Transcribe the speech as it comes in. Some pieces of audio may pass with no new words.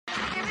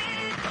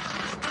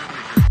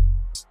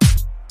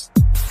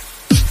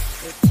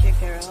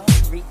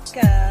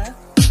Rika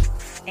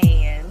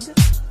and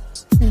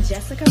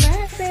Jessica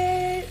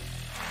Rabbit.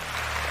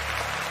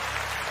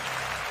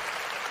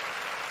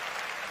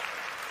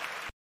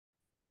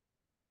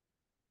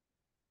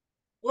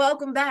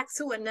 welcome back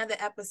to another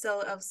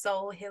episode of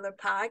Soul Healer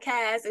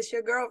Podcast. It's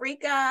your girl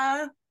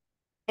Rika.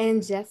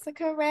 And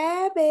Jessica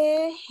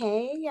Rabbit.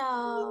 Hey,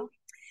 y'all.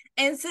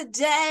 And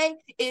today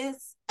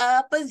is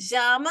a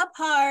pajama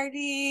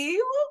party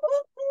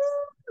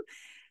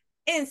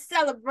in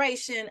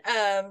celebration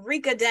of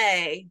Rika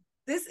Day.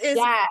 This is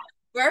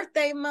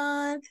birthday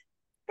month.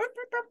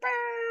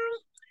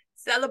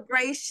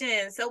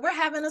 Celebration. So we're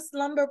having a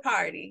slumber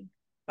party.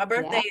 My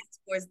birthday is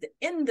towards the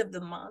end of the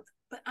month,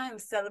 but I am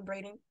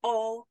celebrating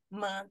all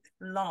month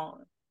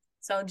long.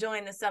 So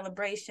join the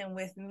celebration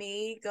with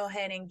me. Go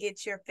ahead and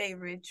get your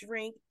favorite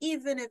drink,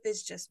 even if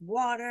it's just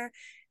water.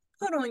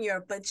 Put on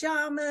your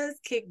pajamas,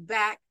 kick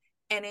back,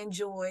 and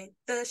enjoy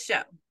the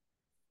show.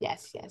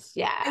 Yes.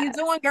 How you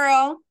doing,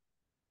 girl?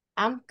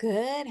 I'm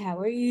good. How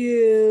are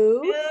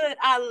you? Good.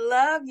 I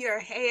love your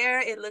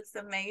hair. It looks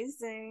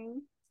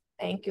amazing.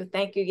 Thank you.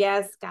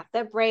 Yes, got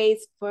the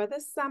braids for the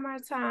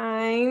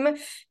summertime.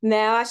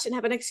 Now I shouldn't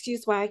have an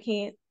excuse why I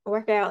can't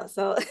work out.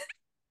 So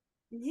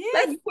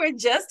yeah, you were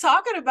just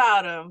talking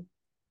about them.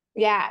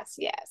 Yes.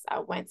 I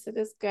went to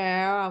this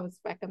girl. I was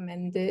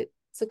recommended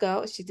to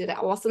go. She did an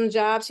awesome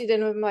job. She did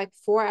it in like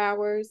 4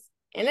 hours.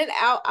 In and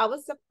out. I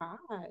was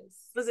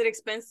surprised. Was it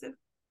expensive?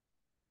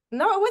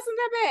 No, it wasn't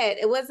that bad.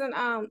 It wasn't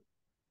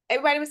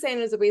everybody was saying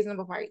it was a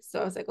reasonable price. So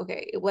I was like,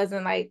 okay, it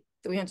wasn't like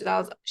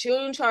 $300. She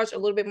only charged a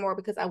little bit more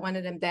because I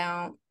wanted them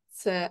down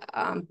to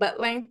butt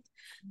length,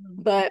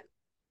 but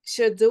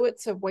she'll do it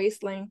to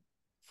waist length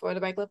for the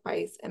regular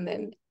price, and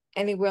then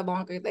anywhere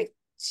longer. Like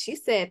she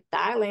said,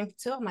 thigh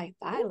length too. I'm like,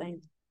 thigh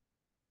length.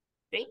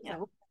 Damn.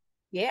 So,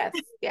 yes,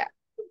 yeah.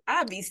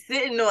 I'd be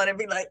sitting on it and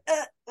be like,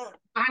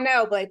 I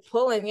know, but like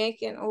pulling,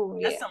 yanking. Oh,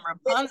 yeah. That's some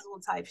Rapunzel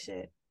type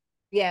shit.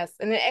 Yes,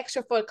 and then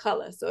extra for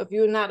color. So if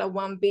you're not a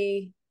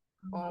 1B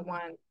or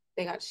one,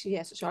 she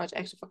has to charge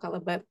extra for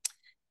color. But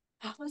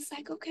I was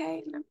like,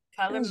 okay.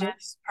 Color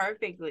matches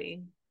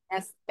perfectly.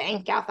 Yes,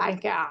 thank y'all.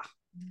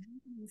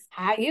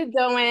 How you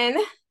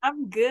doing?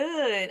 I'm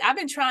good. I've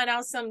been trying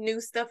out some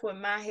new stuff with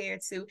my hair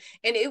too.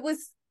 And it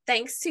was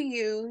thanks to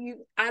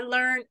you. I'm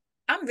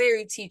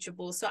very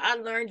teachable. So I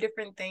learned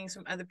different things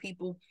from other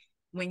people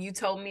when you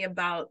told me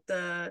about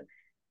the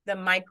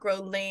micro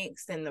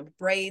links and the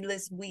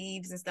braidless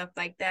weaves and stuff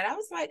like that. I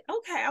was like,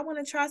 okay, I want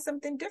to try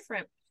something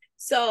different.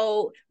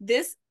 So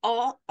this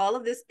all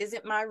of this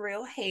isn't my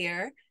real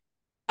hair.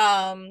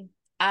 I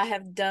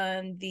have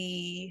done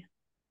the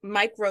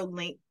micro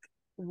link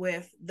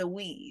with the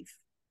weave.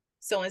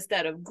 So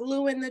instead of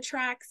gluing the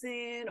tracks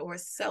in or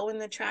sewing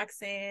the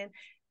tracks in,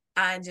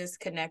 I just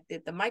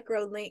connected the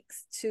micro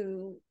links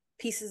to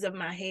pieces of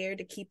my hair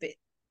to keep it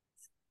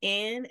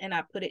in, and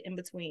I put it in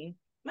between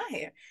my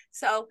hair.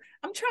 So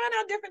I'm trying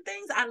out different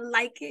things. I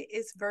like it.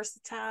 It's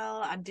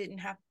versatile.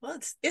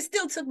 It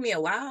still took me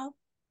a while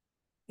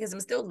because I'm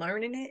still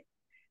learning it,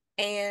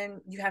 and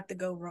you have to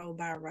go row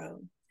by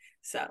row.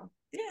 So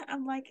yeah,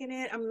 I'm liking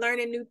it. I'm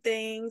learning new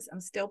things.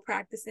 I'm still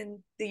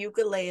practicing the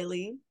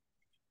ukulele.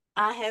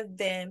 I have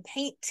been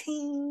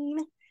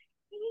painting.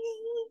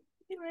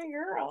 My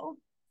girl.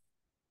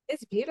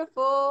 It's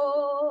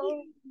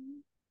beautiful.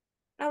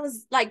 I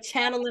was like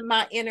channeling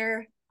my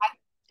inner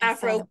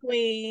Afro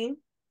queen.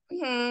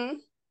 Mm-hmm.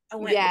 I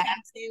went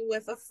painting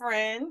with a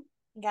friend.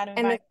 Got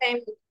invited. And the same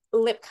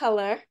lip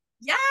color.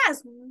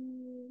 Yes.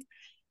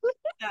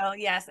 So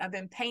yes, I've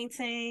been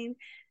painting.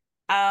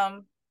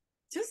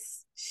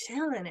 Just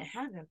chilling and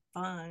having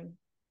fun.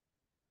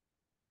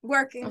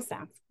 Working as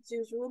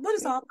usual, but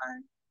it's all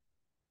fun.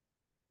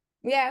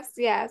 Yes.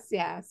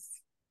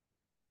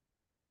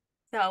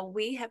 So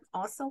we have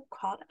also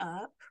caught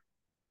up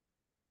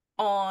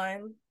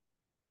on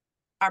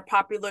our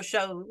popular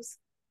shows.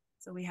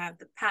 So we have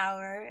The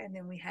Power, and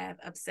then we have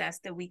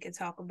Obsessed that we could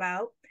talk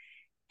about.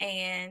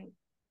 And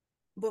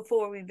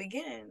before we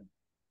begin,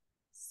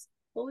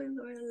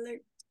 spoiler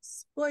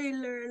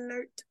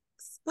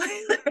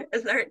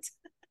alert.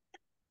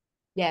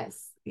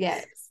 Yes.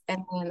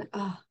 And then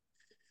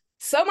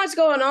so much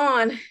going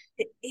on.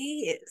 It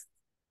is.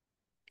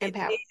 And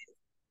Power.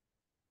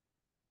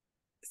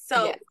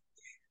 So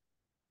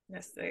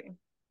let's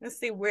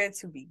see where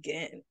to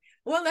begin.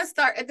 Well, let's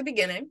start at the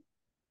beginning.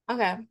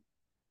 Okay.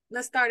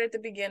 Let's start at the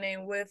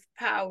beginning with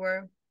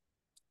Power.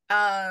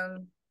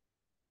 Well,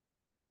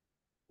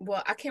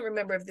 I can't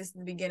remember if this is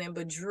the beginning,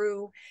 but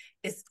Drew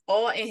is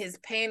all in his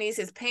panties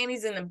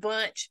in a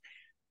bunch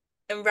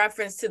in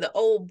reference to the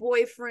old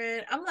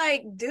boyfriend. I'm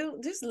like,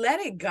 dude, just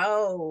let it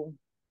go.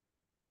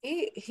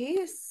 He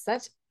is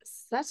such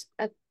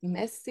a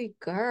messy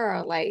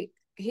girl. Like,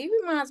 he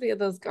reminds me of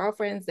those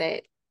girlfriends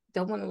that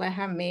don't want to let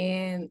her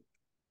man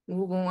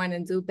move on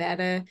and do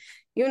better.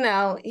 You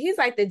know, he's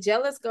like the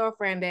jealous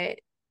girlfriend that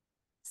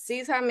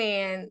sees her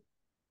man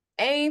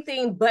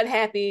anything but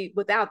happy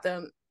without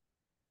them,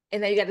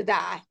 and then you got to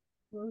die.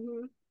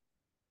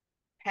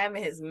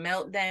 Having his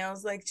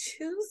meltdowns, like,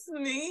 choose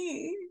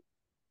me.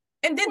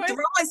 And then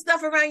throwing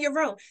stuff around your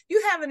room.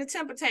 You having a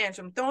temper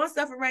tantrum, throwing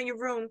stuff around your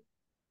room,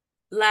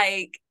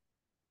 like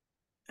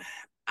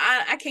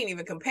I can't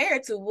even compare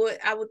it to what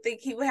I would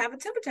think he would have a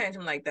temper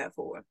tantrum like that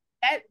for.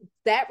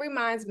 That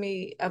reminds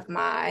me of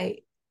my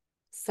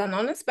son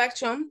on the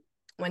spectrum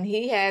when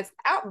he has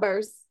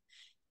outbursts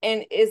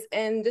and is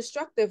in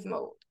destructive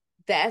mode.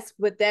 That's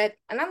what that,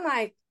 and I'm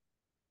like,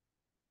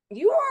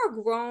 you are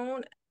a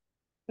grown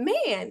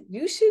man.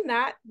 You should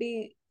not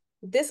be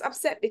this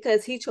upset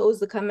because he chose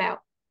to come out.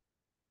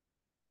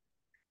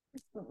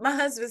 My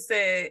husband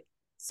said,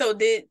 so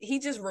did he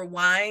just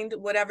rewind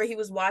whatever he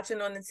was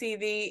watching on the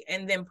TV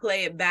and then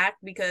play it back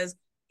because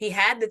he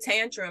had the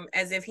tantrum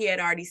as if he had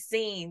already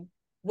seen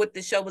what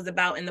the show was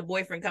about and the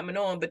boyfriend coming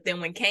on, but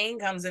then when Kane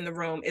comes in the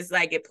room, it's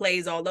like it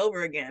plays all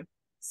over again.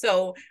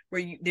 So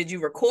did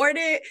you record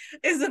it?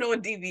 Is it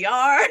on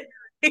DVR?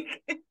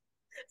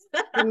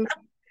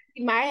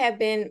 He might have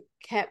been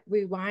kept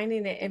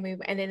rewinding it and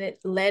then it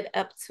led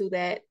up to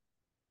that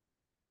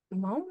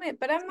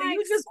moment. But I'm so like,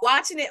 you just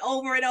watching it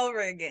over and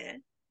over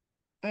again.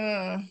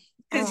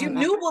 Because you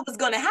knew what was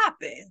going to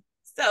happen.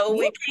 So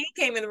when Kane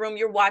came in the room,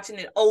 you're watching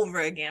it over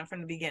again from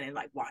the beginning.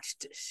 Like, watch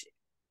this shit.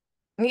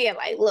 Yeah,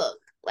 like look,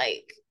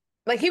 like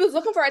he was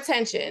looking for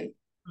attention.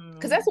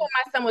 Because that's what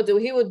my son would do.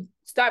 He would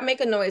start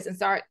making noise and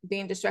start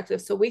being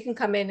destructive. So we can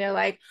come in there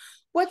like,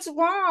 what's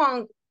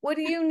wrong? What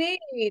do you need?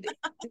 You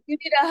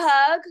need a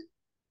hug?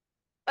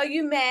 Are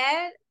you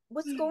mad?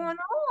 What's going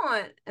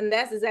on? And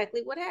that's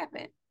exactly what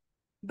happened.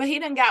 But he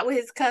done got with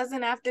his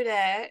cousin after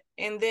that.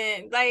 And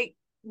then, like,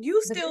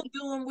 you still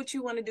doing what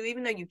you want to do,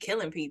 even though you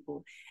killing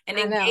people. And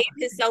then gave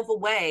himself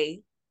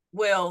away,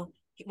 well,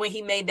 when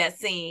he made that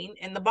scene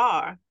in the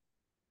bar.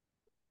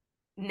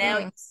 Now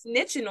you're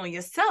snitching on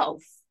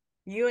yourself.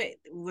 You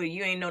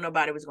ain't know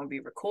nobody was going to be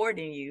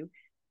recording you.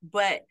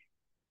 But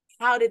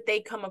how did they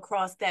come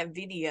across that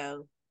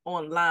video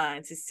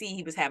online to see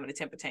he was having a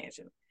temper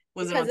tantrum?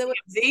 Was it on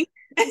TMZ?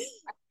 I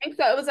think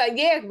so. It was like,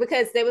 yeah,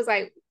 because they was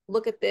like,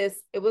 look at this.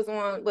 It was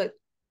on what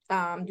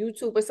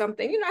YouTube or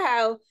something. You know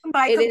how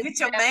somebody come get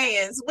your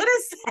mans. What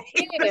is that?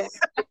 Yeah.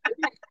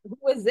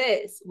 Who is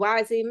this? Why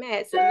is he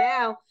mad? So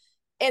now,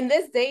 in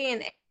this day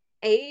and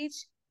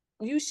age,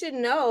 you should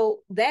know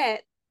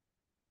that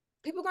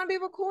people are gonna be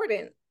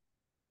recording.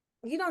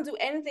 You don't do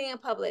anything in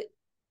public,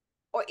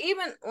 or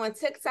even on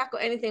TikTok or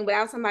anything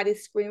without somebody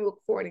screen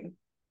recording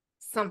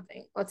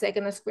something or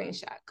taking a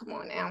screenshot. Come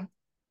on now.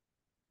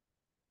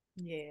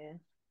 Yeah.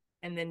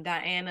 And then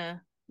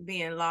Diana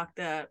being locked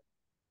up.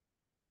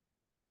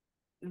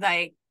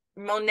 Like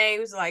Monet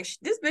was like,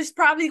 this bitch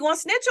probably gonna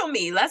snitch on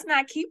me. Let's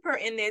not keep her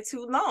in there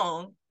too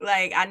long.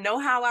 Like, I know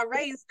how I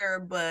raised her,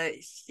 but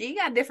she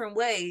got different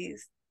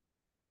ways.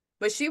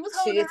 But she was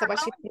holding her own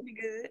pretty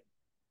good.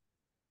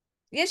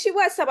 Yeah, she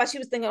was. So she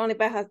was thinking only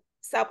about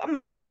herself.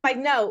 I'm like,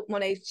 no,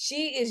 Monet,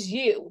 she is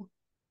you.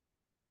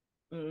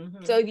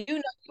 So you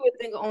know you were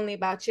thinking only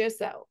about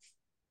yourself.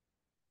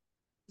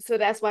 So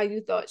that's why you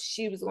thought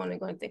she was only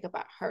going to think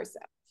about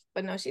herself.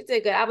 But no, she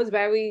did good. I was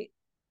very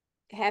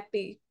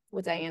happy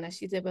with Diana.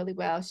 She did really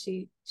well.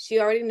 She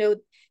already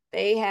knew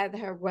they had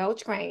her well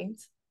trained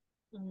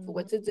for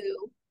what to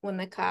do when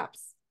the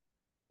cops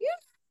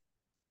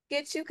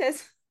get you,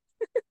 because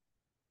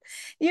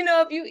you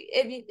know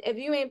if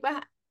you ain't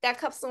got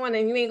cuffs on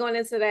and you ain't going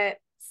into that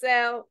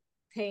cell,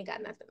 he ain't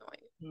got nothing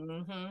on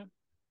you.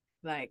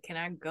 Like, can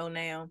I go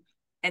now?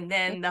 And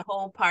then the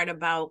whole part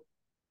about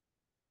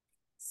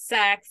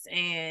Saxe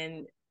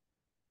and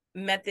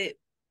Method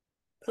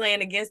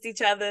playing against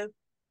each other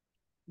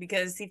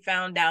because he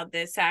found out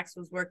that Saxe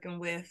was working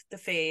with the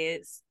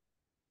feds,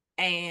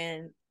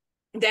 and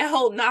that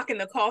whole knocking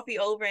the coffee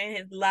over in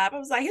his lap, I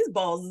was like, his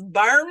balls is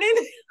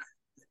burning.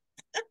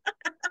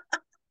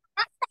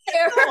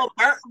 Little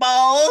burnt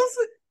balls.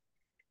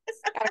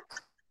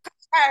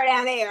 Fire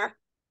down there.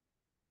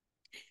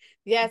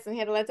 Yes, and he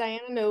had to let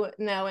Diana know,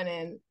 and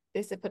then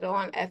they said put it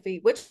on Effie,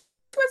 which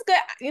was good.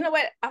 You know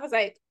what? I was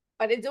like,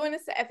 are they doing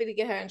this to Effie to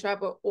get her in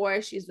trouble,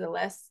 or she's the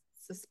less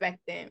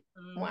suspecting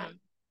one?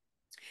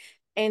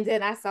 And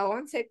then I saw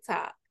on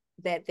TikTok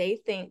that they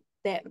think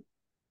that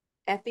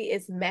Effie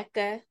is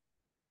Mecca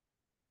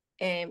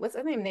and what's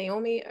her name,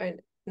 Naomi, or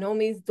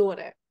Naomi's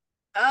daughter.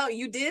 Oh,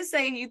 you did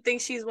say you think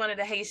she's one of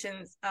the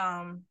Haitians,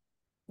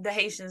 the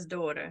Haitian's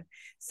daughter.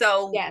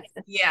 So yes.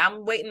 Yeah,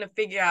 I'm waiting to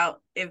figure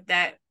out if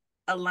that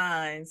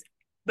aligns.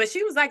 But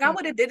she was like, I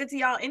would have did it to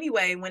y'all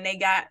anyway when they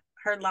got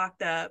her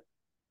locked up.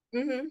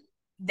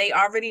 They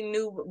already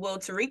knew, well,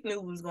 Tariq knew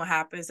what was going to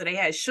happen, so they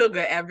had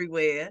sugar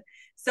everywhere.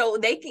 So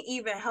they can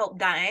even help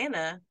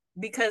Diana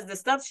because the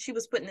stuff she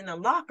was putting in the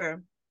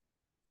locker,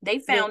 they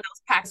found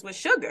those packs with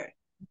sugar.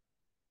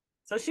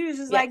 So she was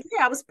just like,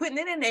 yeah, I was putting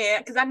it in there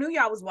because I knew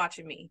y'all was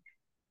watching me.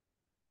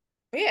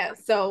 Yeah,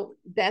 so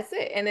that's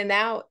it. And then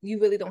now you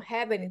really don't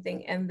have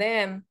anything. And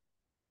then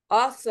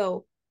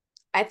also,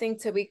 I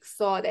think Tariq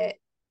saw that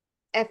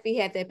Effie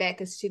had their back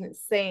because she didn't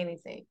say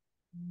anything.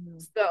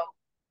 So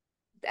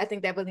I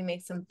think that really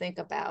makes him think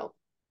about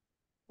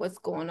what's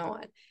going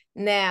on.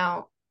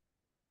 Now,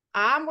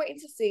 I'm waiting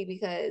to see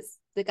because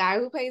the guy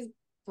who plays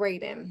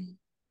Braden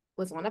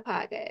was on a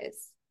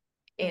podcast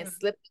and Mhm.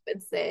 slipped up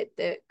and said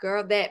the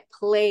girl that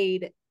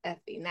played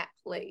Effie, not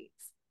plays.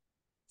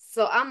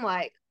 So I'm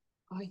like,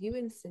 are you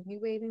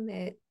insinuating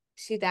that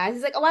she died?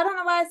 He's like, oh, I don't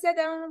know why I said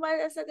that. I don't know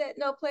why I said that.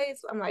 No,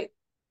 plays. I'm like,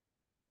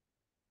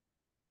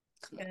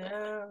 come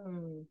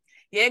on.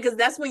 Yeah, because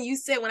that's when you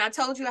said, when I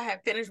told you I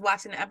had finished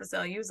watching the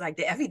episode, you was like,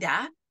 did Effie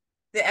die?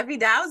 Did Effie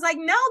die? I was like,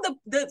 no,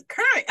 the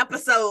current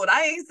episode.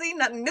 I ain't seen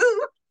nothing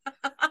new.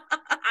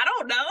 I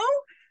don't know.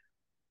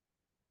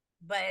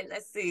 But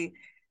let's see.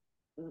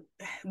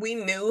 We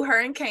knew her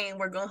and Kane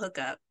were gonna hook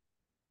up.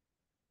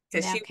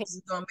 Because Now, she Kate,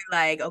 was gonna be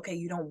like, okay,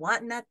 you don't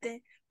want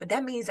nothing, but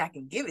that means I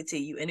can give it to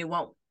you, and it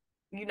won't,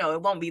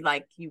 it won't be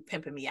like you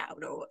pimping me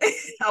out or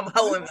I'm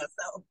hoeing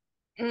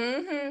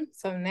myself.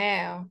 So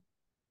now,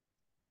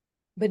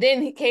 but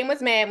then he Kane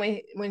was mad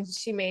when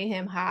she made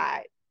him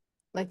hide.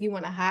 Like, you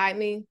want to hide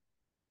me?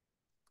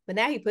 But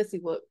now he pussy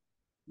whoop.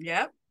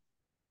 Yep,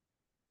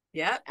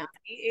 yep,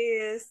 he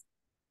is,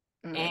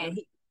 and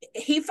Mm.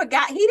 he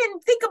forgot. He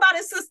didn't think about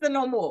his sister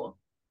no more.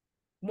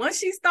 Once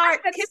she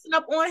started kissing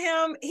up on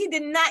him, he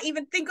did not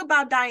even think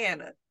about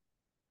Diana.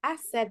 I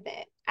said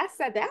that. I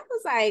said that. I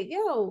was like,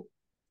 yo,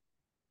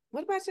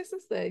 what about your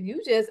sister?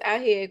 You just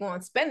out here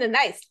going to spend the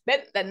night.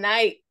 Spent the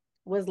night,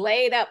 was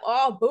laid up,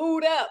 all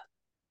booed up.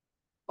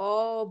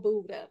 All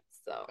booed up.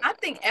 So I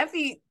think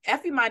Effie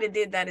might have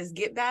did that as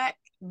get back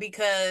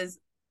because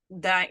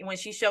when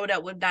she showed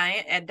up with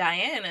Diane at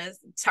Diana's,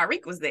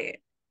 Tariq was there,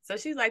 so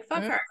she's like,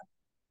 "Fuck her."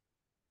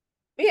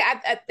 yeah,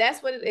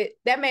 that's what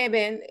that may have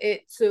been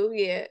it too.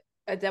 Yeah,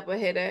 a double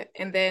hitter,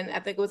 and then I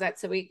think it was at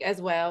Tariq as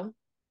well.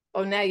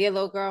 Oh, now your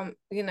little girl,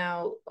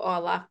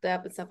 all locked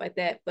up and stuff like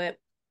that. But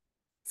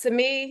to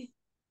me,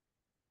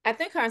 I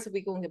think her and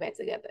Tariq gonna get back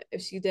together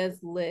if she does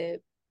live,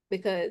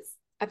 because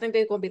I think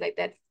they're gonna be like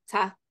that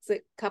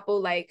toxic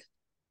couple, like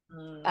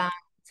um,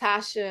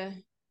 Tasha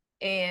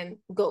and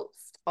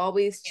Ghost,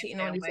 always Can't cheating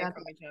stay on each away other.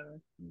 from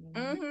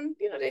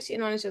each other. They're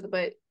cheating on each other,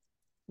 but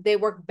they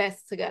work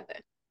best together.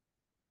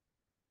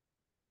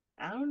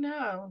 I don't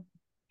know.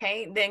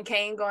 Kane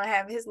gonna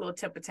have his little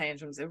temper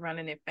tantrums and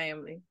running their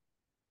family.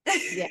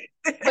 Yeah.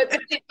 But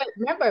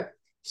remember,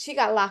 she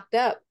got locked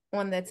up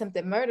on the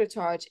attempted murder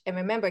charge. And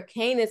remember,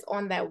 Kane is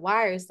on that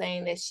wire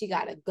saying that she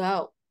gotta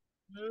go.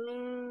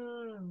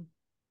 Mm.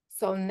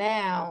 So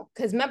now,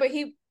 because remember,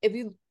 if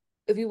you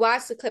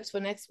watch the clips for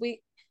next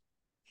week,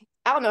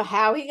 I don't know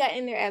how he got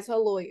in there as her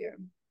lawyer.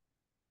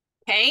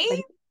 Kane? But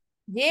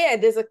yeah,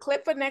 there's a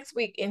clip for next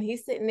week, and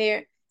he's sitting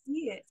there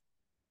Yeah.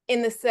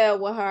 in the cell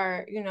with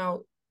her,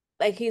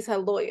 like he's her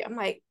lawyer. I'm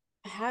like,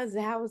 how is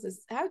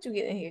this? How'd you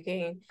get in here,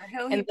 Kane? The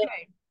hell he And then,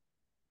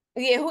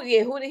 pay?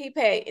 who did he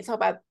pay? And talk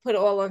about put it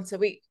all on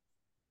Tariq.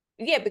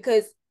 Yeah,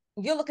 because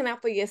you're looking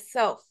out for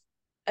yourself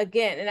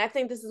again. And I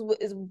think this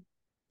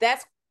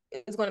that's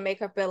going to make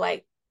her feel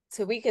like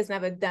Tariq has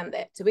never done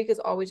that. Tariq is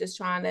always just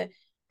trying to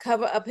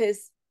cover up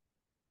his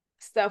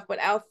stuff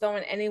without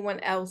throwing anyone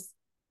else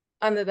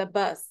under the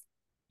bus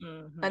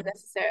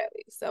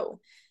unnecessarily. So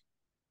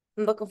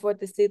I'm looking forward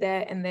to see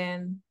that. And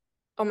then,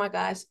 oh my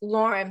gosh,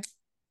 Lauren.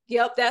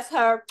 Yep, that's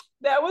her.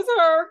 That was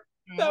her.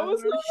 That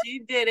was her. She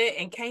did it,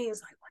 and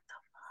Kane's like, "What the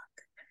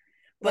fuck?"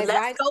 But Like,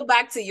 let's why? go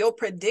back to your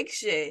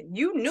prediction.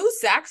 You knew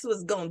Sax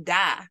was gonna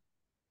die.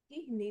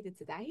 He needed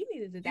to die. He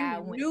needed to You die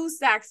when knew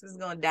Sax was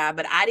gonna die,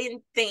 but I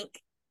didn't think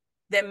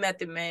that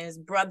Method Man's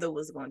brother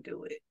was gonna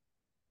do it.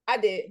 I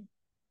did.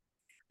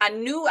 I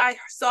knew I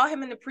saw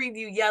him in the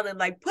preview yelling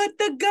like, "Put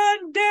the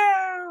gun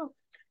down,"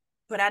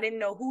 but I didn't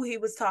know who he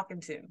was talking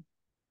to.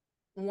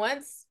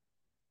 Once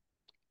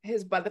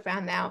his brother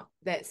found out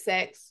that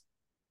Sex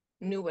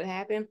knew what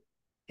happened,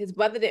 his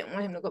brother didn't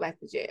want him to go back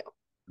to jail.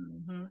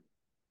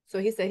 So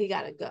he said he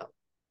got to go.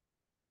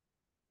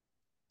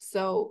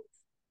 So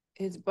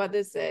his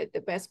brother said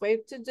the best way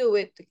to do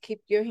it, to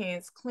keep your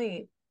hands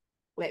clean,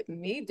 let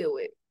me do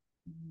it.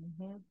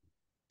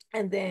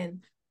 And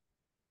then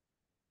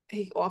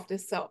he offered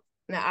himself.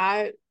 Now,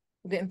 I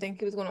didn't think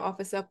he was going to offer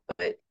himself,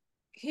 but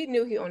he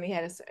knew he only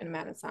had a certain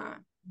amount of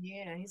time.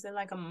 Yeah, he said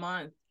like a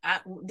month.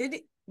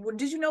 Did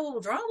you know what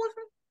was wrong with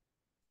him?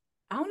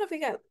 I don't know if he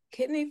got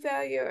kidney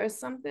failure or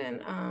something.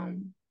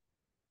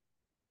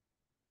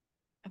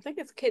 I think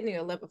it's kidney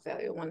or liver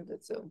failure, one of the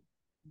two.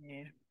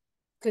 Yeah.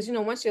 Because,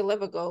 once your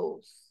liver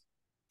goes,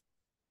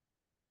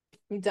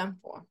 you're done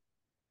for.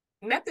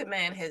 Method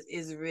Man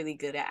is really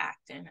good at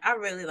acting. I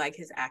really like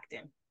his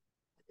acting.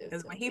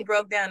 Because when he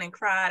broke down and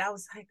cried, I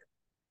was like,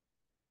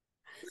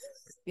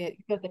 yeah, you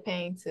felt the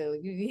pain too.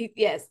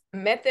 Yes,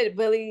 Method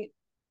really.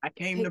 I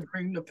came to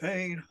bring the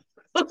pain.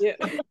 Yeah.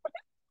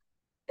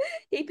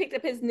 He picked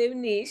up his new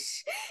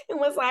niche and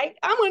was like,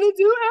 I'm gonna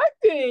do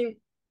acting.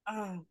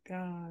 Oh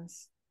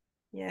gosh.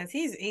 Yes,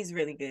 he's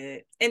really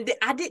good. And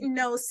I didn't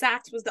know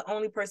Sax was the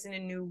only person who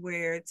knew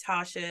where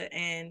Tasha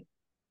and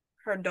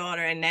her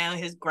daughter and now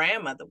his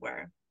grandmother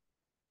were.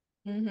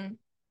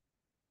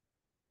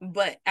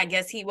 But I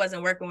guess he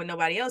wasn't working with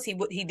nobody else.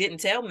 He didn't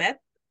tell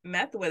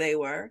Meth where they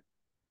were.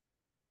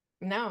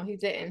 No, he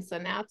didn't. So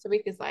now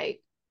Tariq is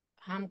like,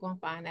 I'm gonna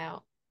find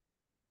out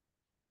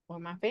Or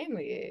my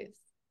family is.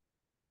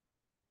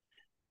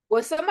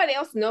 Well, somebody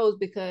else knows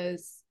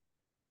because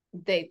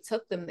they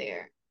took them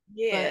there.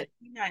 Yeah,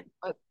 But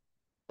not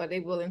but they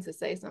willing to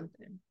say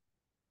something.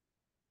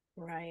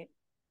 right.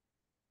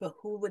 But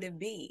who would it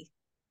be?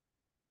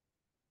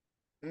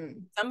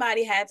 Mm.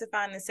 Somebody had to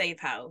find the safe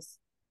house.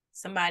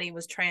 Somebody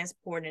was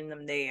transporting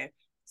them there.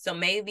 So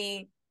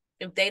maybe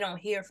if they don't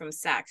hear from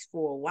Sachs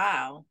for a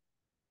while,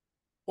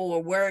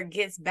 or word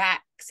gets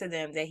back to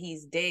them that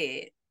he's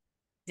dead,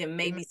 then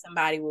maybe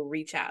somebody will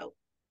reach out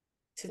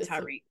to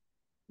Tariq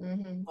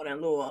Mm-hmm. on a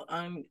little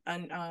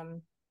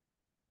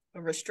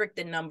a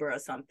restricted number or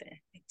something.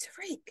 Like,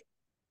 Tariq,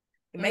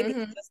 maybe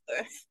his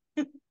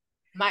sister,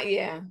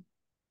 Yeah.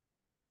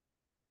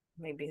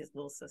 maybe his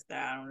little sister.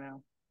 I don't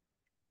know.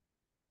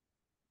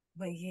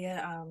 But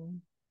yeah,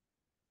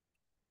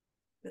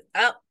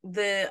 up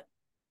the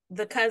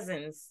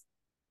cousins,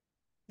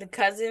 the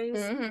cousins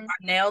Mm-hmm. are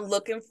now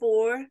looking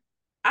for.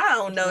 I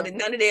don't know Drew. that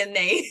none of their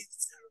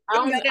names. I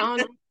don't, I None of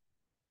don't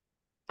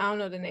I don't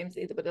know the names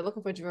either, but they're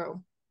looking for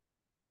Drew.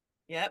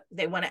 Yep.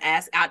 They want to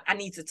ask. I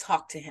need to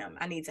talk to him.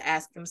 I need to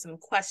ask him some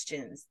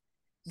questions.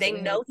 So They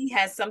we know know. he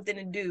has something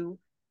to do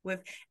with.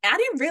 I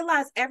didn't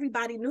realize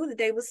everybody knew that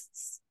they was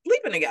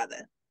sleeping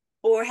together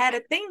or had a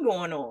thing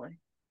going on.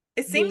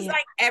 It seems Yeah.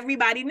 like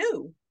everybody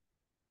knew,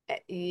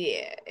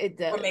 Yeah, it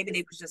or does. maybe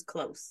they was just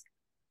close.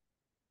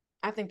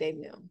 I think they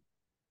knew.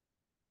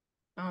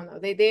 I don't know.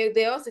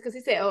 They also because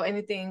he said, "Oh,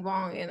 anything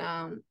wrong in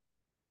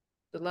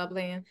the Love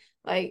Land?"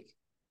 Like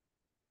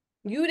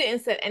you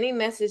didn't send any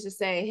message to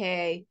say,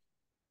 "Hey,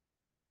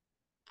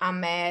 I'm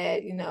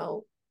mad. You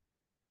know,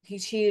 he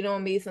cheated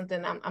on me.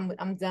 Something.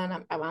 I'm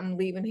done. I'm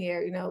leaving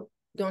here. You know,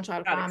 don't try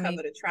to Try to find cover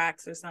me." the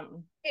tracks or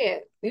something. Yeah,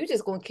 you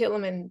just gonna kill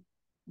him and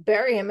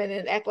bury him and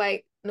then act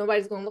like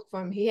nobody's gonna look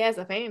for him. He has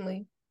a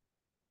family,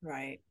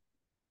 Right.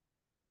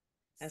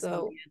 That's gonna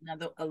so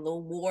be a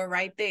little war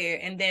right there.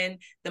 And then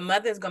the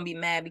mother's gonna be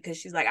mad because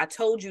she's like, I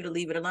told you to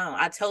leave it alone.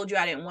 I told you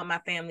I didn't want my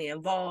family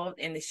involved.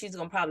 And she's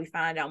gonna probably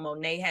find out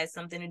Monet had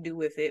something to do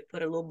with it,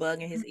 put a little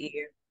bug in his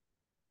ear.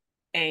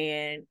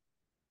 And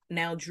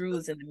now Drew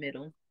is in the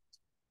middle.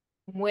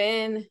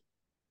 when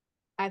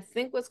I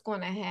think what's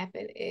going to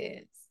happen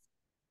is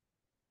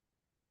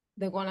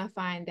they're going to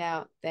find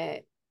out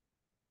that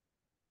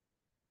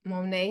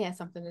Monet has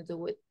something to do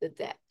with the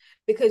death.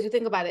 Because you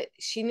think about it,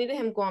 she needed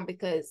him gone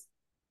because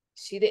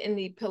she didn't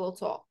need pillow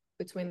talk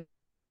between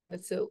the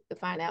two to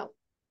find out.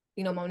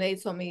 You know, Monet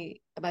told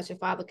me about your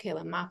father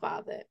killing my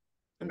father,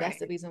 and that's Right.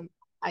 the reason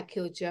I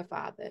killed your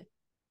father.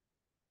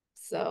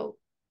 So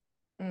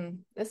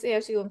let's see how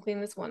she's gonna clean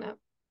this one up.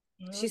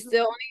 She Mm-hmm.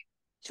 still only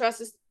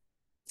trusts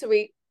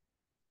Tariq.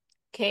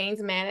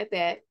 Kane's mad at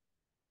that,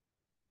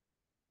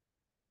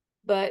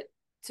 but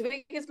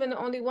Tariq has been the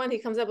only one. He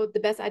comes up with the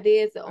best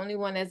ideas. The only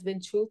one that's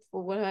been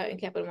truthful with her and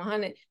kept it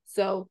 100.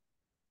 So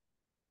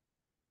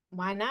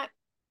why not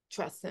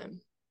trust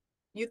him?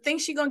 You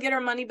think she gonna get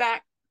her money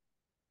back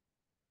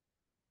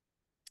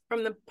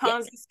from the Yeah,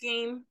 Ponzi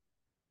scheme?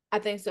 I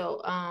think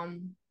so.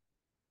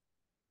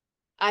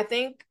 I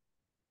think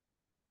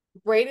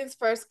Braden's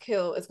first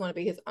kill is going to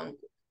be his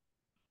uncle.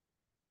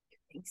 I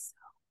think so.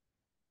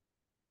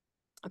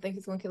 I think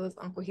he's going to kill his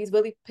uncle. He's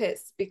really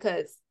pissed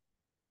because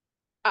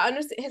I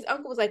understand his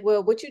uncle was like,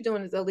 "Well, what you're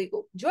doing is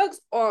illegal. Drugs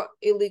are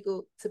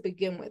illegal to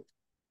begin with."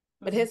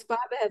 But Mm-hmm. his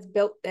father has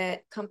built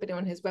that company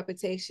on his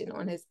reputation,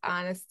 on his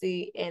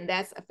honesty, and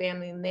that's a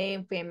family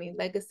name, family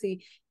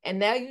legacy. And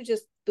now you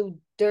just threw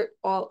dirt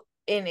all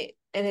in it,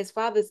 and his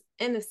father's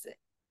innocent.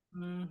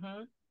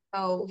 Mm-hmm.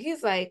 So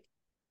he's like,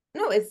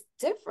 "No, it's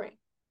different.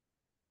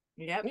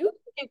 Yep. You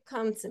can't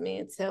come to me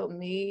and tell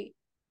me,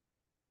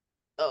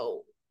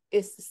 oh,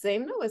 it's the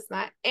same. No, it's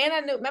not." And I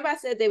knew. Remember, I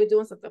said they were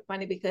doing something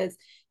funny because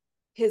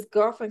his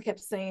girlfriend kept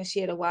saying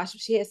she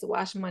has to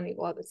wash money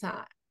all the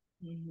time.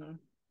 Mm-hmm.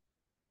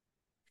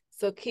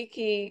 So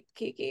Kiki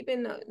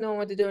been knowing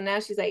what to do. Now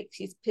she's like,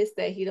 she's pissed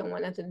that he don't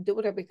want nothing to do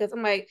with her because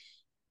I'm like,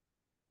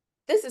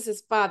 this is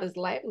his father's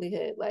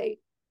livelihood. Like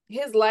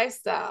his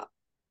lifestyle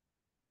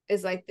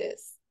is like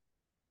this.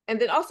 And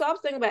then also I was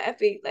thinking about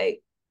Effie,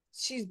 like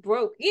she's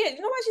broke. Yeah,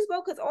 you know why she's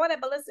broke? Because all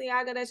that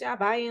Balenciaga that y'all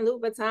buying,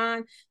 Louis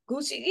Vuitton,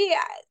 Gucci.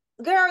 Yeah,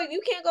 girl,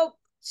 you can't go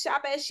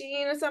shop at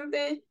Shein or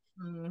something.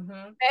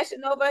 Mm-hmm.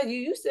 Fashion Nova, you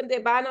used to there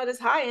buying all this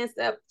high end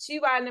stuff. She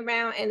riding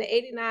around in the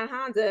 '89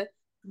 Honda,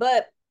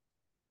 but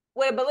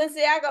with a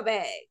Balenciaga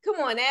bag. Come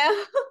on now.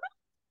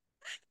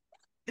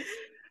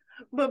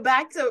 But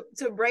back to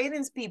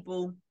Braden's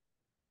people,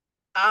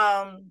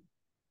 um,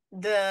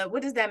 the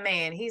what is that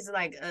man? He's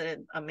like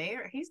a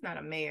mayor. He's not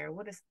a mayor.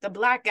 What is the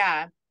black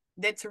guy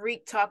that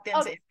Tariq talked Oh,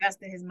 into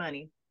investing his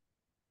money?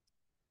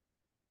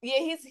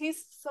 yeah,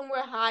 he's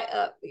somewhere high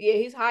up. Yeah,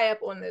 he's high up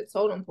on the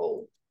totem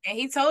pole. And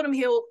he told him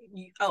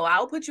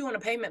I'll put you on a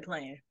payment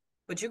plan,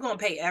 but you're gonna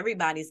pay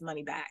everybody's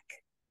money back.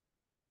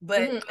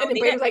 But And then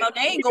Braden's like,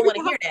 Monet ain't gonna want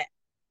to hear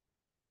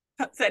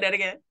that. Say that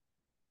again.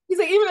 he's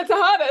like, even the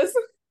Tejadas.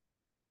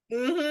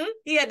 Mm-hmm.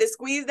 He had to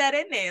squeeze that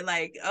in there,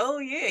 like, oh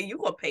yeah, you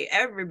gonna pay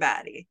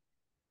everybody.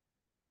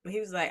 But he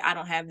was like, I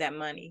don't have that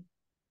money.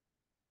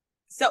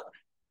 So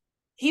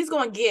he's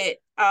gonna get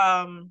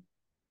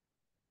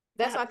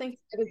That's why I think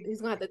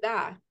he's gonna have to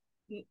die.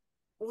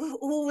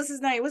 who was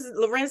his name? Was it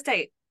Lorenz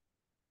Tate?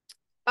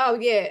 Oh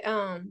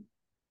yeah.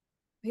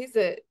 He's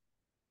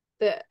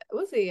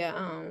what's he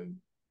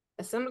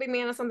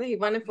assemblyman or something? He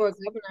running for a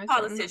governor or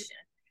something. Politician.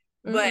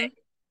 But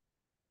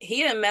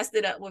he done messed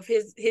it up with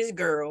his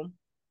girl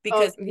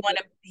because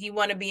he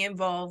wanna be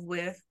involved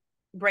with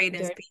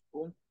Braden's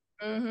people.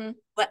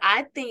 But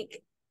I think,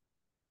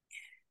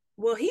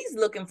 well, he's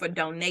looking for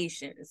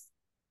donations.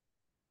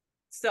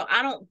 So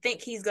I don't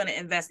think he's going to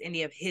invest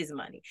any of his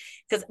money,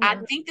 because I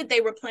think that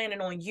they were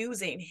planning on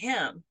using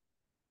him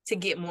to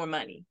get more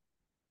money.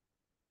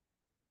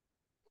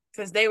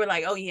 Because they were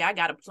like, oh yeah, I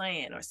got a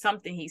plan or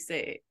something, he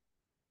said.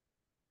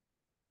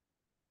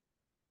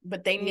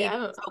 But they need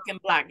a token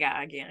black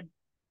guy again.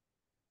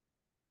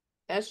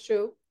 That's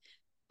true.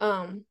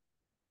 I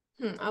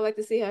like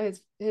to see how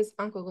his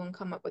uncle gonna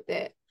come up with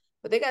that.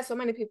 But they got so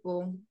many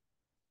people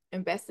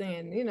investing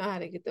in, you know how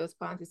to get those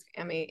Ponzi.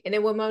 I mean, and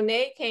then when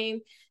Monet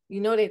came, you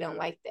know they don't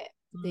like that.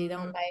 They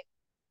don't like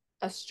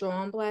a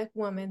strong black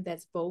woman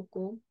that's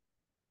vocal.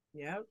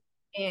 Yep.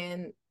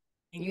 And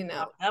you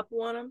know, up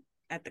on him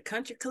at the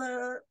country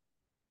club.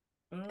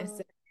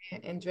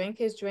 And drink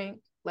his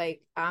drink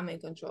like I'm in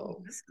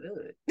control. That's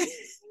good.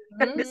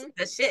 This is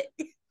the shit.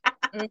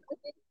 And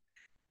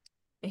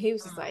he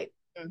was just like,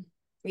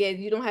 yeah,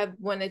 you don't have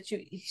one that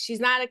she's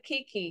not a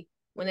Kiki,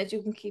 one that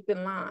you can keep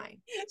in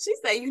line. She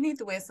said you need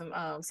to wear some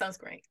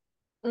sunscreen.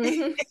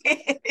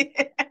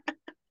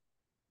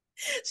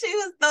 She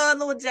was throwing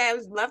little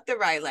jabs left and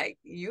right, like,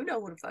 you know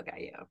who the fuck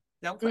I am.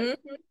 Don't play.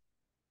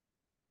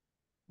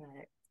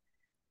 Right.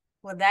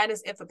 Well, that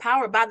is it for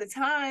Power. By the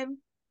time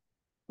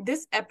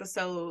this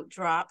episode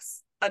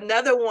drops,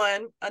 another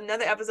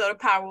episode of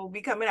Power will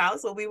be coming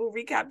out, so we will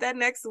recap that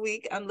next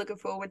week. I'm looking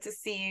forward to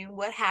seeing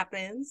what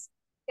happens.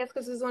 Yes,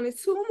 because there's only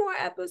 2 more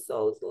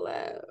episodes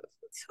left.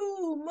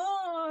 2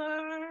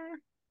 more.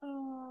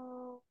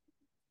 Oh.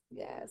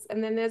 Yes,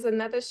 and then there's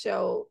another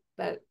show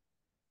that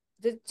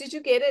did you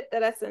get it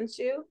that I sent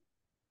you?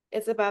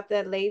 It's about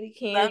that lady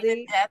Candy. Love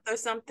and Death or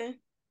something.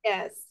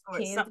 Yes,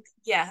 Candy.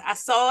 Yeah, I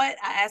saw it.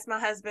 I asked my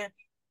husband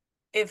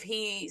if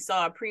he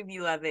saw a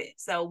preview of it,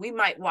 so we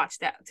might watch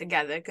that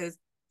together, because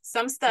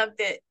some stuff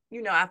that,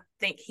 you know, I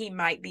think he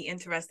might be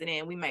interested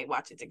in, we might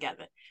watch it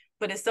together.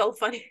 But it's so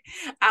funny.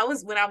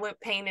 When I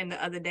went painting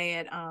the other day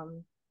at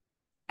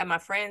my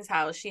friend's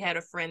house, she had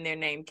a friend there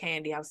named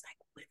Candy. I was like,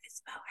 what if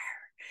it's about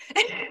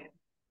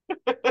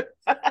her?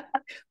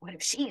 What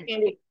if she's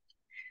Candy?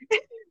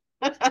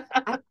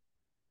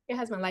 Your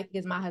husband like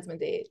as my husband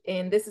did,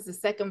 and this is the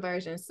second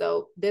version.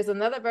 So there's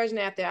another version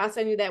out there. I'll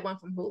send you that one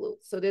from Hulu.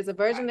 So there's a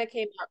version that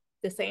came out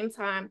the same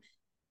time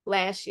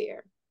last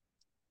year,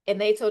 and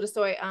they told a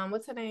story.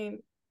 What's her name?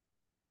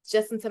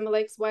 Justin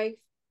Timberlake's wife,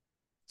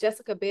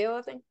 Jessica Biel,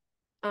 I think.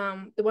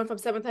 The one from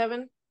Seventh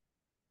Heaven.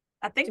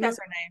 I think that's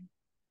her name.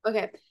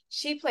 Okay,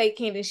 she played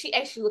Candy. She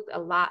actually looked a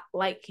lot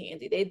like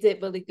Candy. They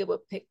did really good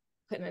with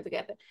putting it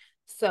together.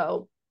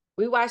 So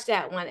we watched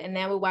that one, and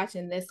now we're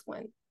watching this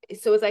one.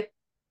 So it's like,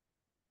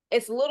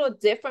 it's a little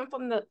different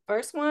from the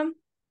first one.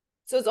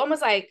 So it's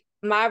almost like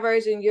my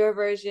version, your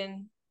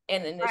version,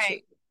 and then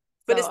right.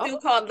 But it's still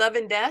called Love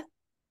and Death?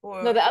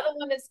 Or no, the other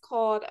one is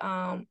called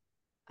I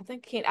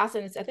think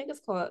it's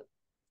called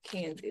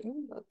Candy.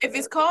 If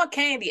it's called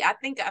Candy, I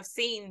think I've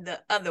seen the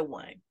other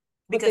one,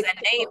 because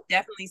that name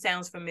definitely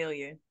sounds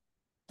familiar.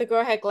 The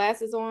girl had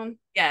glasses on?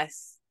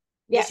 Yes.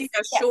 Yeah, she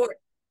has short.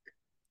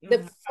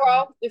 The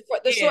short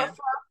fro.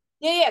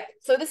 Yeah.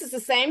 So this is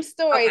the same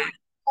story,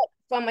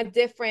 from a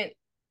different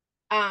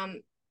I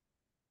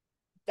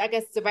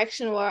guess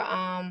direction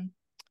or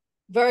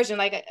version.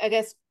 Like, I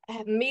guess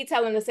me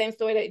telling the same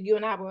story that you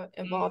and I were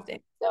involved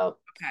in. So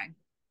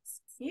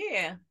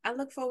yeah, I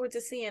look forward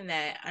to seeing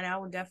that, and I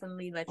will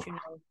definitely let you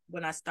know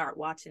when I start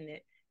watching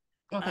it.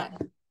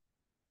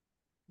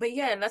 But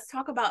yeah, let's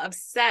talk about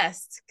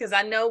Obsessed, because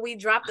I know we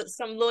dropped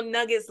some little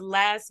nuggets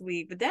last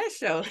week, but that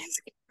show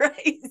is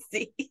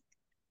crazy.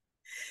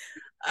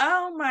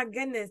 Oh my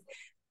goodness.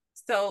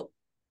 So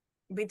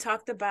we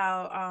talked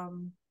about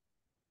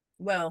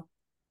well,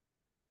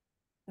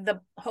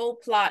 the whole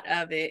plot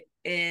of it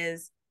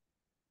is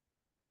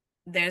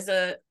there's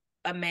a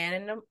man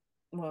and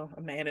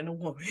a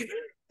woman.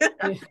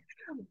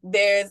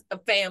 There's a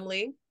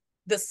family.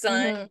 The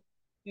son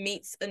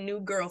meets a new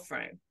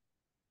girlfriend.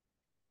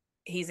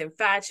 He's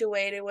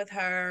infatuated with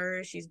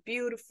her. She's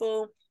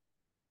beautiful.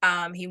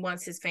 He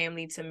wants his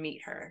family to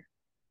meet her.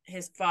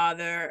 His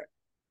father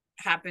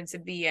happened to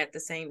be at the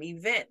same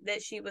event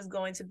that she was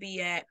going to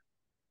be at,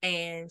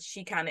 and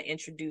she kind of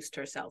introduced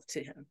herself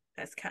to him.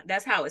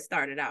 That's how it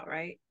started out,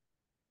 right?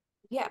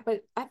 Yeah,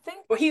 but I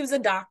think... Well, he was a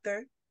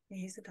doctor.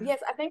 He's a doctor. Yes,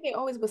 I think they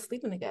always were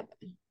sleeping together.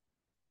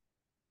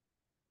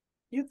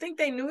 You think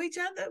they knew each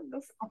other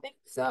before? I think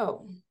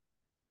so.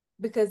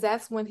 Because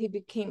that's when he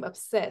became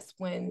obsessed,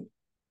 when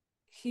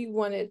he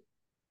wanted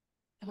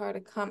her to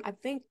come. I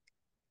think,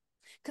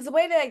 because the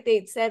way that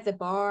they said the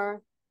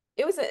bar,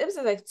 it was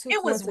like two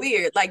It was coincidences.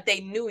 weird. Like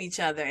they knew each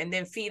other and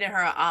then feeding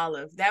her an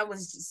olive. That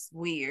was just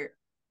weird.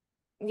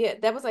 Yeah,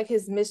 that was like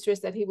his mistress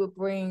that he would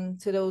bring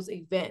to those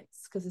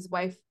events because his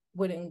wife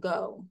wouldn't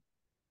go.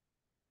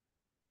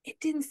 It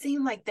didn't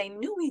seem like they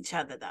knew each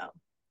other though.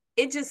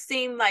 It just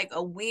seemed like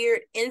a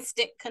weird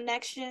instant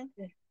connection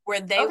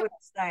where they Okay. were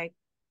just like,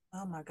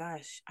 oh my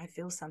gosh, I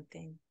feel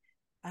something.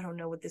 I don't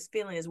know what this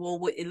feeling is. Well,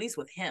 at least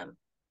with him,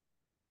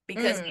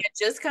 because he Mm. had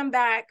just come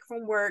back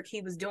from work.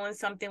 He was doing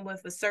something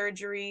with a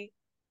surgery.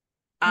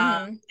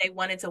 Mm-hmm. They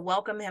wanted to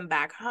welcome him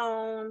back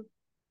home.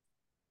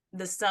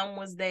 The son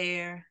was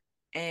there,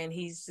 and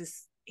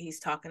he's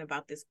talking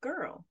about this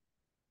girl.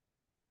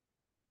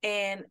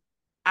 And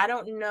I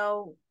don't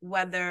know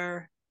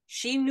whether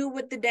she knew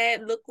what the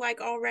dad looked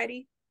like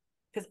already,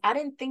 because I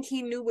didn't think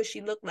he knew what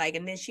she looked like.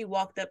 And then she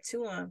walked up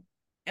to him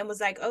and was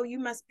like, oh, you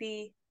must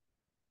be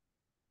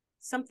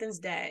something's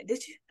dad.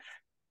 Did you?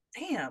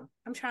 Damn,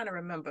 I'm trying to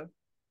remember.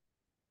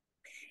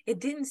 It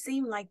didn't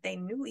seem like they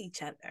knew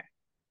each other.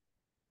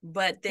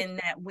 But then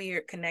that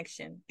weird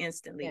connection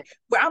instantly, Yeah.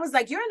 where I was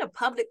like, you're in a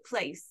public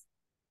place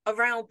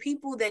around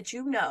people that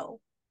you know,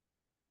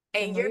 I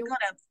and know you're you.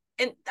 gonna,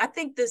 and I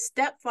think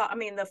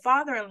the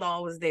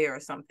father-in-law was there or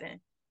something,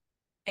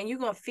 and you're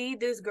gonna feed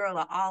this girl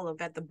an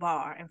olive at the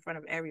bar in front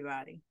of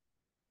everybody.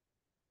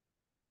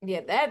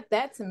 Yeah,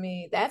 that to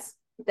me, that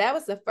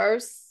was the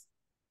first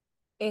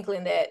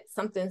inkling that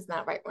something's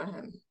not right with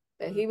him.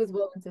 That Mm. he was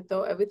willing to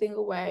throw everything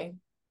away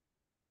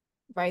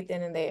right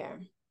then and there,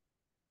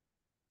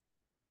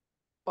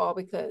 all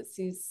because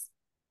he's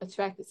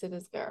attracted to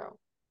this girl.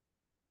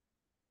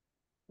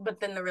 But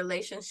then the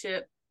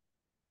relationship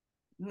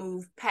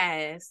moved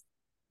past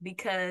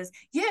because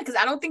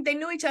I don't think they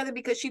knew each other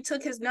because she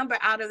took his number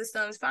out of the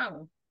son's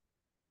phone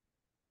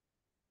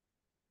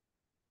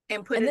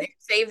and put And it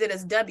saved it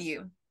as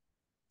W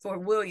for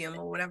William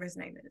or whatever his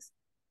name is.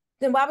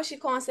 then why would she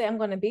call and say I'm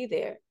gonna be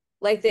there?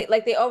 Like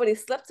they already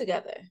slept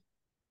together.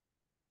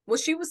 Well,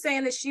 she was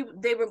saying that she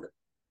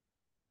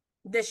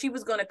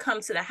was going to come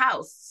to the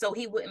house so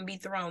he wouldn't be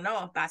thrown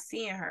off by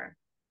seeing her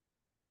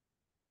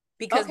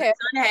because the Okay,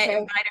 son had okay,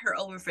 invited her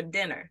over for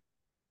dinner.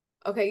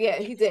 okay, yeah,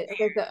 he did.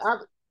 Okay, so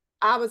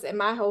I was in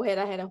my whole head,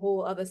 I had a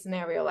whole other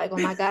scenario, like, oh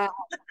my God,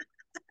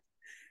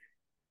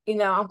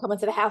 I'm coming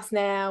to the house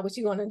now. What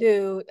you gonna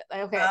do?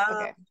 Like, okay, Uh,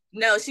 okay.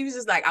 no, she was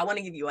just like, I want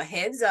to give you a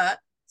heads up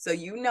so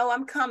you know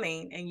I'm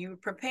coming and you're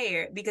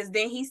prepared because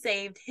then he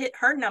saved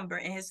her number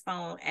in his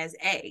phone as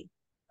A.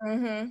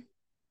 Mm-hmm.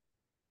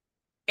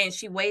 And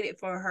she waited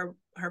for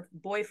her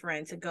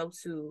boyfriend to go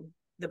to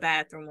the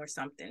bathroom or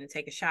something and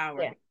take a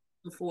shower Yeah.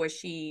 before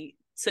she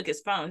took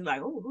his phone. He's like,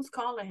 oh, who's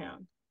calling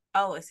him?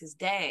 Oh, it's his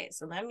dad.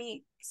 So let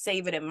me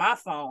save it in my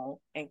phone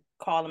and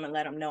call him and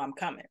let him know I'm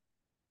coming.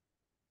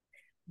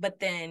 But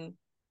then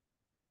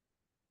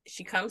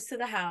she comes to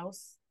the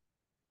house.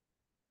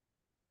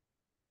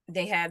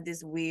 They have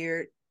this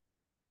weird,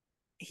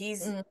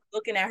 he's Mm-hmm.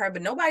 looking at her,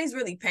 but nobody's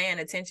really paying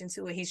attention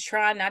to it. He's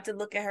trying not to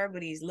look at her,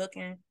 but he's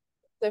looking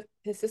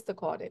His sister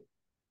called it,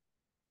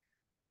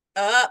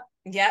 up.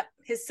 Yep.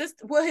 His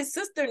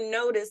sister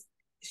noticed.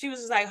 She was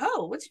just like,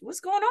 oh, what's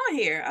going on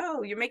here?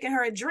 Oh, you're making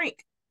her a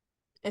drink.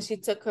 and she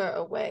took her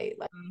away.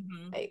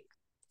 Mm-hmm. Like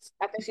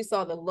I think she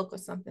saw the look or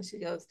something. She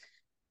goes,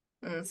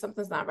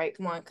 something's not right.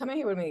 Come on, come in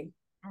here with me.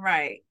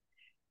 Right.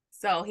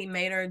 So he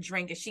made her a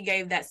drink and she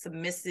gave that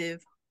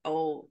submissive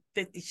old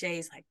 50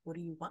 Shades, like, what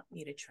do you want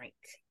me to drink?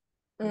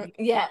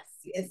 Yes,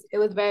 yes. It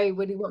was very,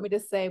 what do you want me to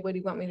say? What do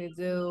you want me to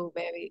do,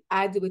 baby?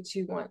 I do what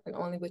you want and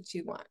only what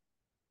you want.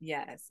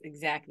 Yes,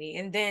 exactly.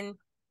 And then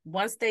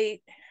I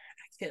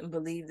couldn't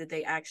believe that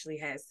they actually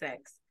had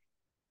sex.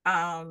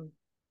 Um,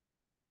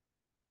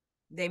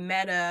 they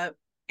met up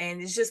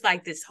and it's just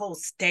like this whole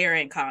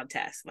staring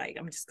contest. Like,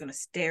 I'm just gonna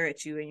stare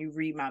at you and you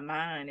read my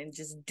mind and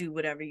just do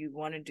whatever you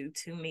want to do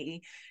to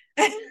me.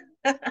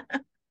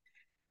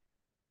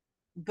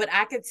 But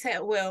I could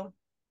tell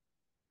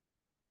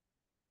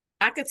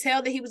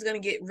that he was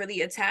going to get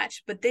really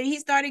attached, but then he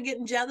started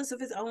getting jealous of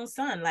his own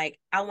son. Like,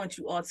 I want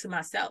you all to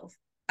myself.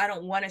 I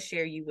don't want to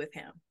share you with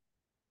him.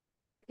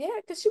 Yeah,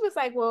 because she was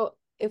like, well,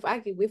 if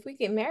we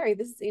get married,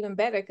 this is even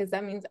better because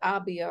that means I'll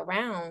be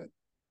around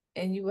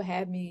and you will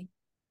have me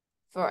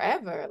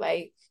forever.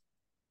 Like,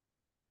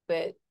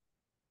 but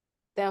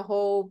that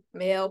whole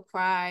male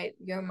pride,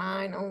 you're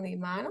mine, only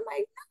mine. I'm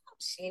like, no,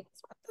 she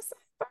was what the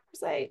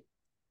first. Like,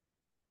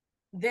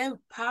 Then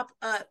pop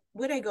up,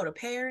 where they go to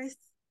Paris?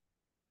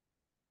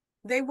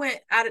 They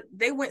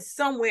went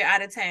somewhere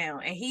out of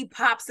town and he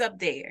pops up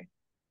there.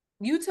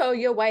 you told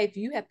your wife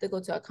you have to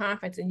go to a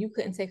conference and you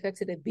couldn't take her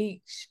to the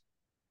beach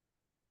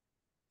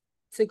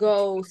to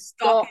go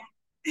Stalking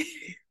stalk.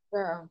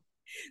 Girl.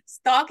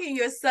 stalking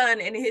your son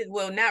and his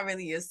well, not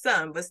really your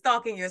son, but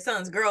stalking your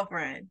son's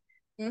girlfriend.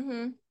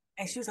 Mm-hmm.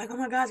 And she was like, oh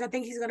my gosh, I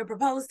think he's gonna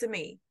propose to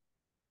me.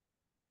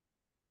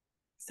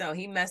 So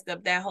he messed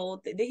up that whole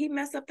thing. Did he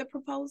mess up the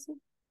proposal?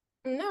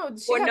 No,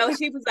 she Or got no, time.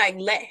 she was like,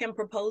 let him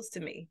propose to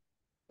me.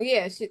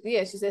 Yeah, she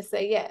said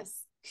say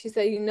yes. She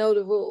said, you know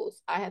the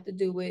rules. I have to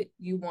do what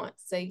you want.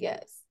 Say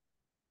yes.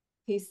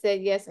 He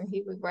said yes and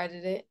he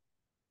regretted it.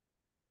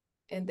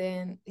 And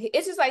then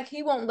it's just like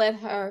he won't let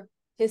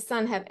his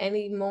son have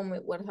any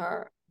moment with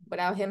her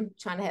without him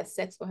trying to have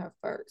sex with her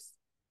first.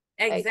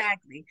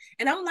 Exactly.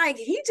 And I'm like,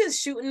 he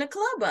just shooting the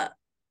club up.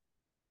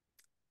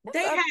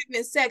 They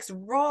having sex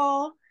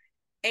raw,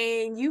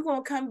 and you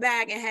gonna come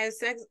back and have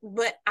sex.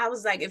 But I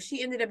was like, if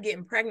she ended up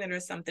getting pregnant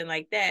or something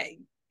like that,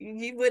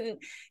 you wouldn't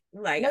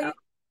like, no,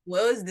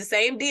 well, it's the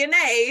same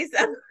DNA.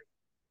 So.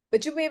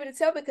 But you'll be able to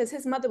tell because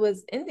his mother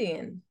was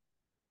Indian.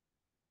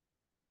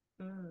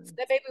 So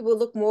that baby will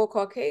look more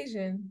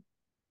Caucasian.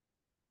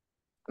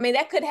 I mean,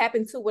 that could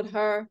happen too with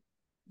her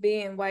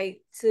being white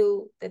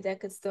too, that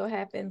could still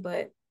happen.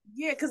 But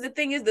yeah, because the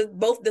thing is that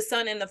both the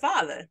son and the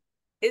father,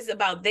 it's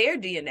about their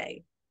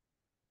DNA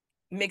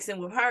mixing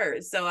with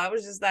hers. So I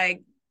was just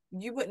like,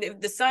 you wouldn't, if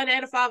the son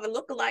and the father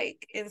look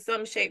alike in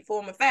some shape,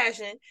 form, or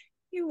fashion,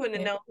 you wouldn't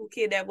have known who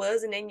kid that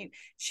was. And then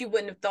she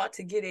wouldn't have thought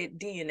to get it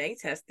DNA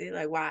tested.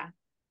 Like, why?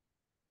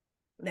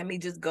 Let me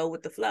just go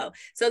with the flow.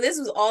 So this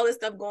was all this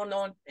stuff going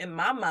on in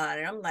my mind.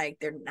 And I'm like,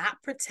 they're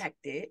not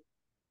protected.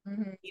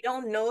 You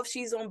don't know if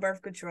she's on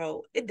birth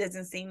control. It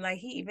doesn't seem like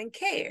he even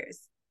cares.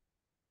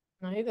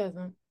 No, he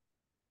doesn't.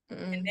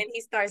 And then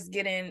he starts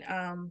getting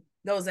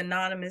those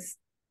anonymous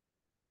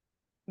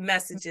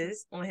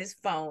messages on his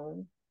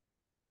phone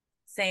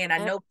saying, I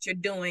know what you're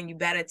doing. You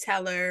better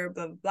tell her,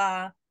 blah, blah,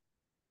 blah.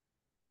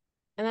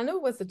 And I knew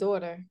it was the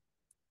daughter.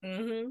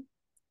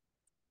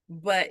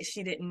 But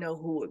she didn't know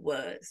who it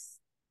was.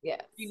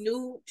 Yes.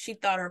 She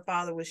thought her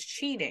father was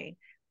cheating,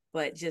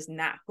 but just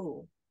not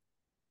who.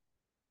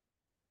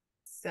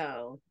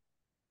 So,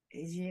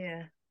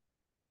 yeah.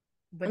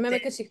 But remember,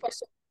 because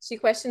she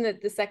questioned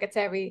the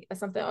secretary or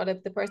something, or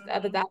the person, the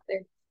other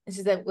doctor, and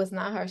she said it was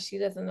not her. She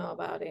doesn't know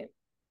about it.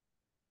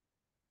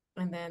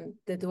 And then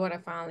the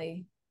daughter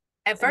finally.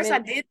 At first, I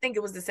did think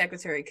it was the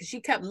secretary because she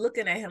kept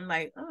looking at him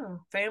like, "Oh,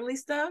 family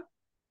stuff.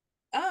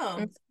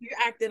 Oh, you're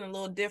acting a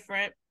little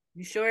different.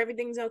 You sure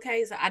everything's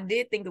okay?" So I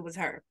did think it was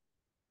her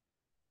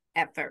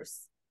at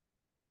first.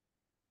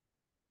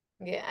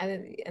 Yeah, I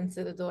didn't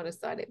until the daughter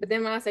started. But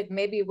then when I was like,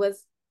 maybe it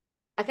was,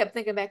 I kept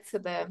thinking back to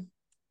the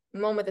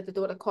moment that the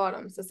daughter caught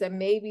him. So I said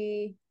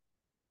maybe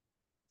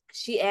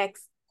she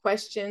asked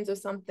questions or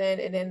something,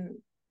 and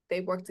then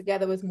they worked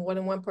together with more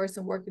than one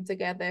person working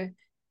together.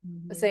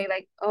 Saying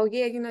like, oh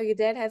yeah, your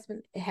dad has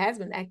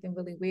been acting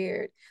really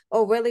weird.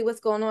 Oh really,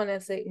 what's going on?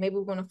 And say maybe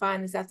we're gonna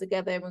find this out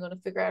together and we're gonna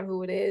figure out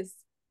who it is.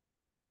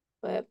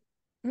 But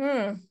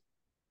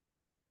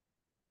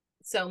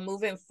so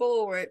moving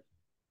forward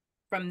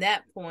from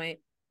that point,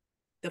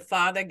 the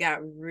father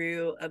got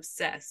real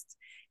obsessed.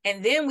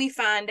 And then we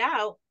find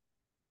out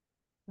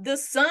the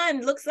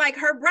son looks like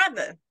her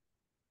brother.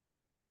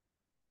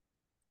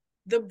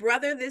 The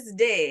brother that's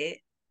dead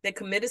that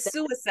committed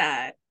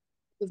suicide.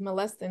 Was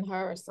molesting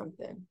her or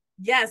something.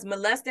 Yes,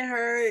 molesting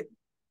her.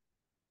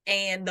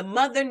 And the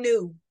mother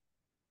knew.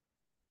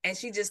 And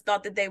she just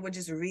thought that they were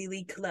just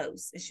really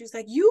close. And she was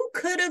like, you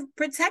could have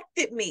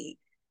protected me.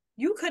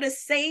 You could have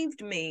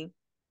saved me.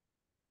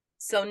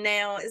 So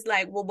now it's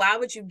like, well, why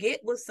would you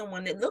get with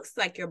someone that looks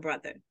like your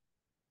brother?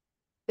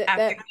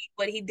 After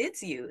what he did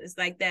to you. It's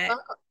like that.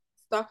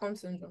 Stockholm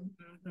syndrome.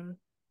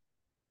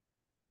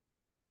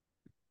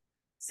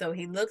 So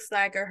he looks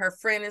like her. Her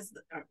friend is,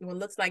 well,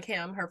 looks like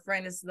him. Her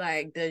friend is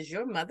like, does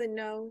your mother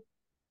know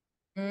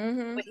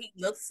what he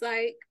looks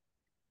like?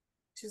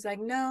 She's like,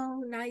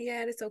 no, not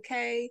yet. It's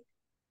okay.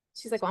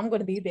 She's like, well, I'm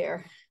going to be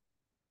there.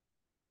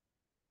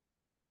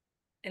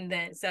 And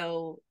then,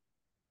 so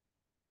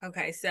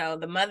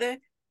the mother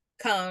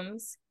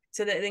comes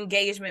to the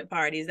engagement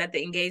party. Is that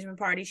the engagement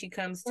party she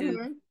comes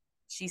to?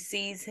 She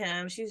sees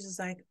him. She's just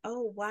like,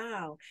 oh,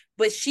 wow.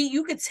 But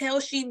you could tell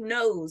she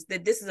knows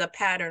that this is a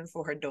pattern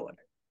for her daughter.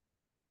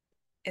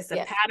 It's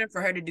a pattern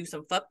for her to do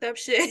some fucked up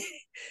shit,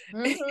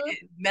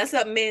 mess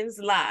up men's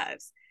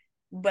lives.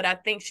 But I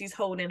think she's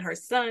holding her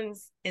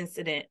son's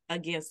incident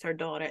against her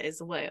daughter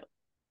as well.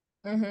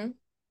 The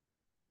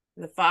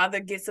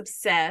father gets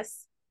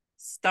obsessed,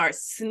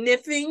 starts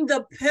sniffing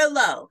the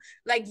pillow.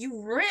 Like,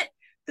 you rent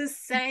the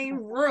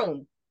same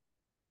room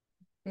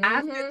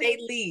after they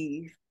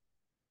leave.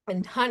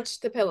 And hunch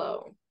the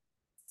pillow.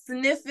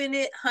 Sniffing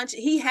it,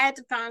 hunching. He had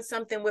to find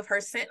something with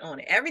her scent on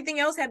it. Everything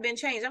else had been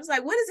changed. I was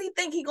like, what does he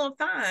think he's going to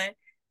find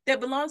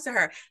that belongs to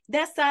her?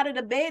 That side of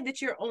the bed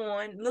that you're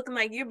on, looking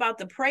like you're about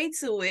to pray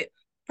to it,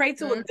 pray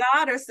to a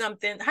god or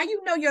something. How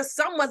you know your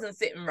son wasn't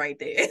sitting right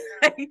there?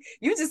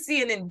 You just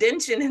see an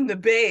indention in the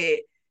bed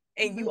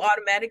and you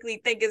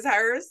automatically think it's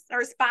her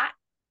spot.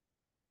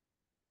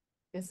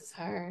 This is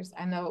hers.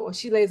 I know. Well,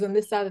 she lays on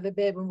this side of the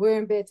bed when we're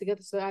in bed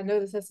together, so I know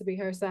this has to be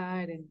her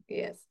side. And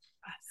yes,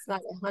 it's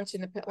not a hunch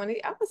in the pet.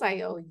 I was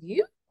like, oh,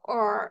 you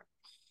are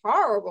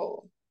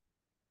horrible.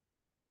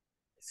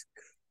 It's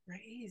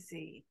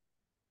crazy.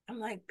 I'm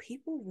like,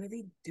 people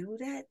really do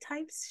that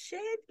type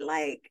shit?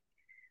 Like,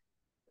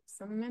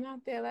 some men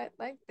out there like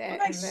that.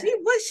 Like,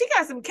 she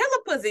got some killer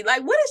pussy.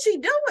 Like, what is she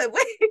doing?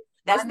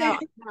 That's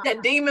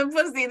that demon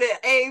pussy that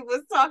Abe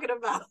was talking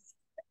about.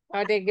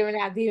 Are they giving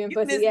out demon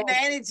pussy?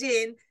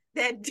 Mismanaging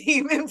that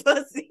demon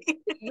pussy.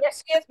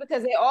 Yes, she is,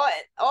 because they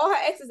all her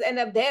exes end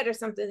up dead or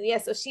something. Yeah,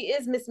 so she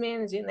is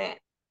mismanaging that.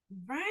 She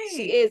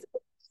Right. is.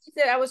 She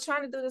said, I was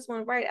trying to do this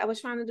one right. I was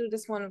trying to do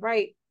this one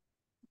right.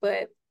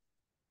 But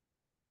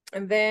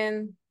and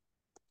then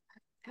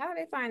how did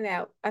they find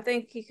out? I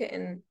think he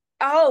couldn't.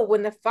 Oh,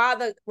 when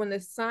the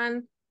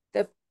son,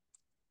 the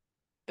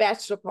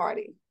bachelor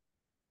party,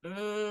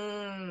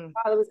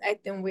 father was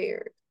acting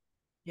weird.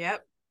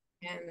 Yep.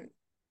 And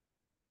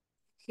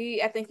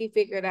I think he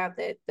figured out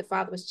that the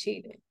father was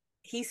cheating.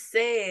 He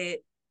said,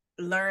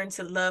 learn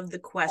to love the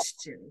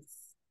questions.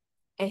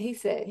 And he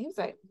said,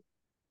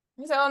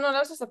 oh no, that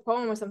was just a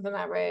poem or something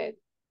I read.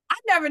 I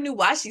never knew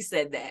why she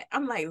said that.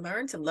 I'm like,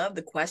 learn to love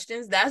the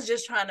questions. That's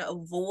just trying to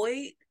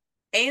avoid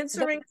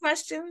answering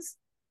questions.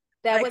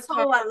 That Like, was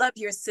her, oh, I love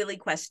your silly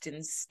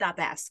questions. Stop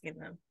asking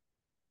them.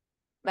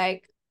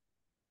 like,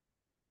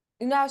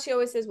 you know how she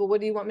always says, well, what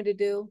do you want me to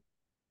do?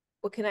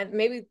 What can I,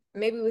 maybe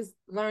it was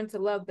learn to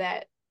love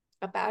that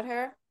about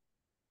her,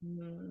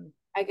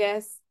 I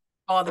guess.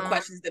 All the Um,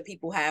 questions that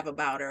people have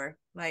about her.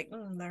 Like,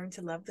 learn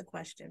to love the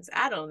questions.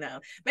 I don't know.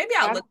 Maybe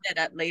I'll I, look that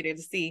up later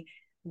to see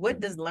what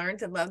does learn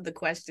to love the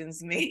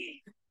questions mean.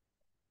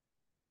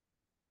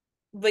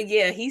 But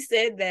yeah, he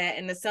said that,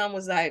 and the son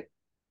was like,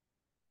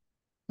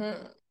 hmm,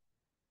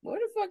 where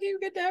the fuck you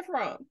get that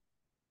from?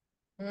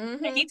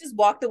 And he mm-hmm, just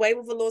walked away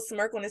with a little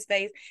smirk on his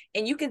face.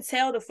 And you could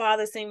tell the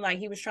father seemed like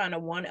he was trying to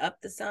one up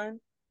the son,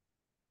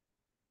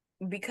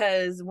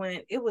 because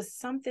when it was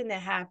something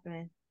that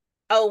happened,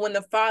 oh, when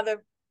the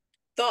father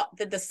thought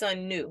that the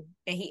son knew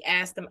and he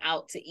asked him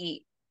out to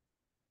eat.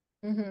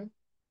 mm-hmm.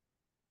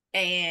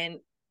 And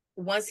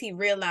once he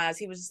realized,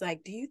 he was just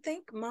like, do you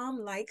think mom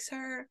likes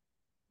her?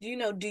 Do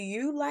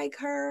you like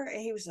her?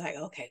 And he was like,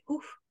 okay,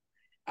 whew.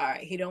 All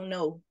right, he don't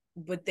know.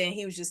 But then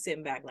he was just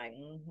sitting back like,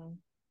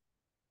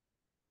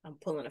 I'm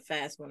pulling a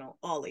fast one on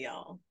all of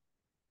y'all.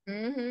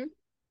 Mm-hmm.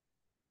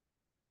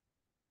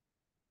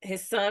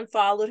 His son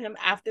followed him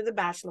after the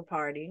bachelor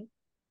party,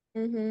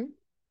 Mm-hmm.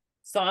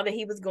 saw that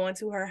he was going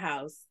to her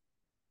house,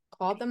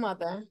 Called the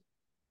mother,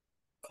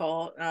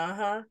 called,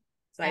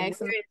 It's like,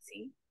 asked where him, is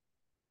he?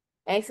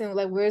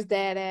 like, where's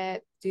dad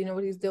at? Do you know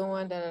what he's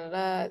doing? Da, da,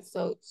 da.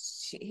 So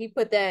he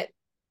put that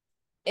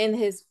in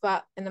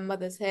the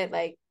mother's head,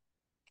 like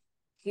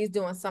he's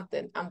doing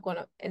something.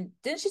 And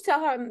didn't she tell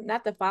her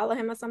not to follow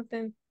him or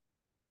something?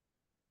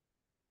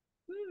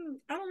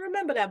 I don't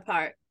remember that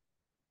part.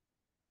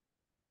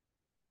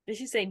 Did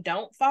she say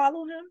don't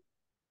follow him?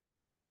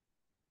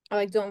 Or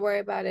like, don't worry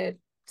about it.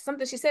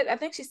 Something she said, I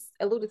think she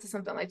alluded to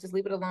something like just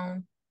leave it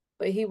alone.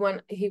 But he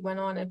went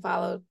on and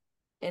followed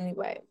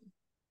anyway.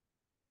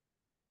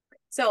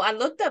 So I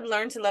looked up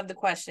Learn to Love the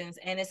Questions,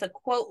 and it's a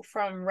quote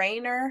from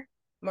Rainer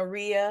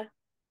Maria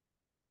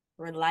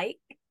Rilke,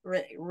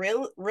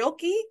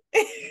 Rilke,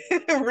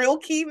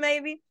 Rilke,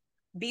 maybe.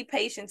 Be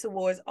patient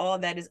towards all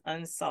that is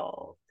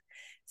unsolved.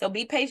 So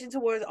be patient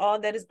towards all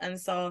that is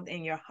unsolved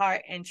in your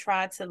heart, and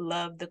try to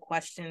love the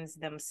questions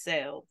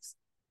themselves.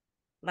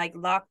 Like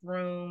locked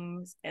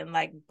rooms and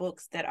like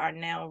books that are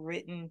now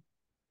written.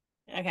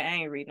 Okay, I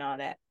ain't reading all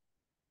that.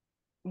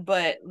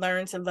 But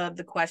learn to love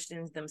the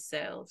questions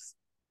themselves.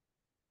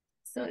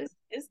 So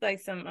it's like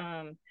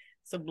some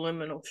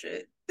subliminal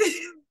shit.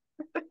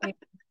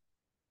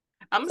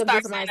 I'm gonna Something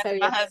start somebody saying that tell to you.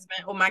 my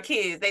husband or my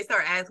kids. They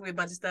start asking me a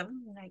bunch of stuff.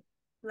 I'm like,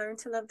 learn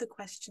to love the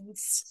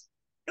questions.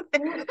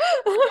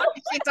 What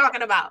is she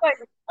talking about? Like,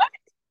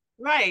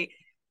 Right.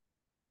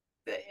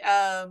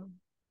 Um,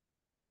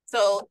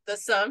 so the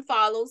son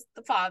follows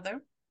the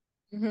father,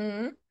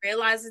 mm-hmm.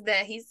 realizes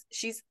that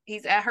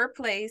he's at her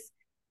place,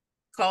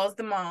 calls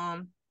the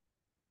mom,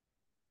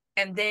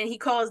 and then he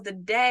calls the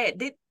dad.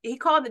 Did he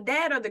call the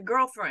dad or the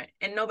girlfriend?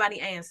 And nobody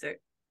answered.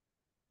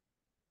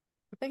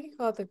 I think he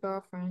called the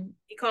girlfriend.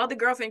 He called the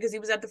girlfriend because he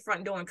was at the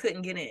front door and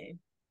couldn't get in.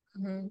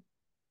 Mm-hmm.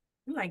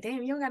 I'm like,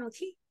 damn, you don't got no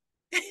key.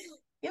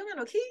 You don't got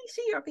no key.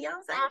 She your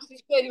fiance, Oh, she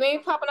said, you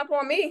ain't popping up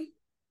on me.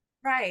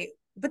 right?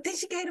 But then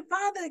she gave the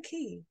father a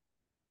key.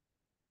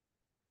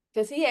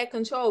 Because he had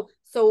control.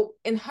 So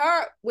when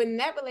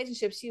that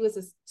relationship, she was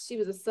a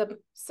submissive.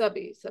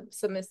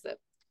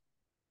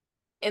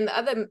 In the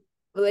other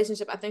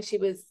relationship, I think she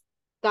was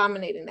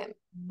dominating that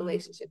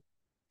relationship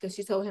because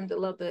she told him to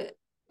love the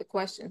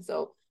question.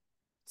 So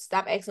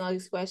stop asking all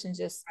these questions,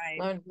 just Right,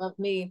 learn to love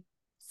me.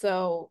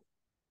 So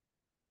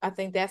I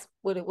think that's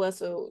what it was.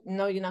 So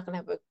no, you're not gonna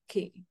have a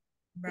key.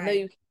 No, right.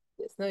 you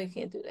can't. No, you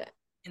can't do that.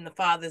 And the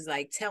father's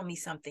like, tell me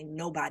something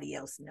nobody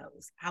else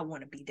knows. I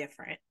want to be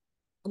different.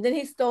 And then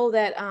he stole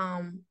that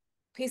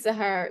piece of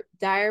her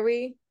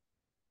diary.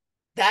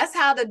 That's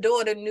how the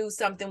daughter knew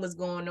something was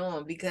going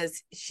on,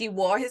 because she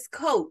wore his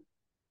coat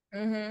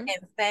Mm-hmm.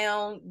 and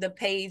found the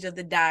page of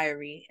the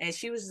diary. And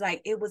she was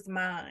like, it was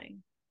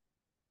mine.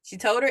 She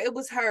told her it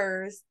was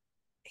hers.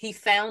 He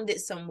found it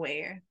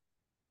somewhere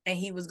and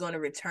he was going to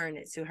return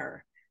it to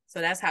her.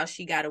 So that's how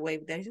she got away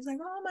with that. She was like,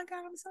 oh my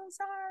God, I'm so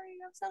sorry.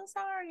 I'm so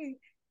sorry.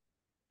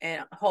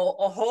 And a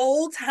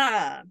whole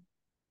time,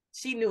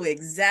 she knew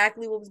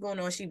exactly what was going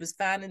on. She was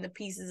finding the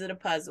pieces of the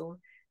puzzle.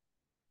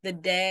 The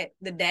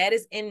dad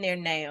is in there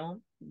now,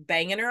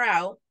 banging her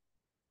out.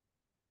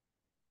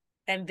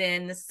 And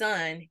then the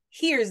son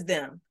hears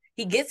them.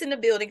 He gets in the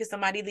building because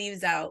somebody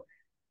leaves out,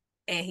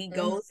 and he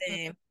goes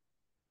in,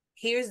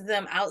 hears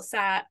them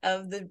outside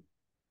of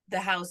the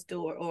house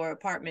door or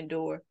apartment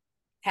door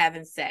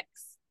having sex.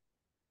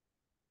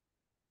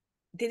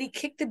 Did he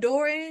kick the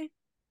door in?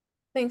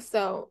 Think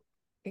so.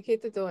 He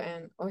kicked the door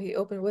in, or he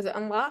opened. Was it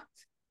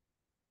unlocked?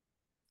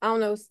 I don't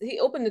know. He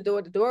opened the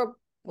door. The door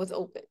was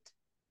opened.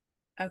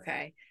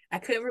 Okay. I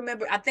couldn't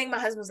remember. I think my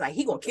husband was like,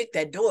 he gonna kick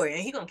that door in.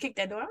 He gonna kick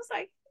that door. I was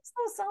like, it's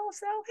no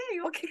so. Hey,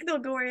 you gonna kick the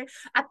door in?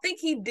 I think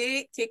he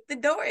did kick the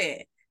door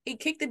in. He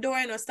kicked the door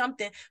in or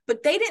something,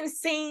 but they didn't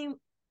seem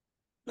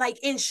like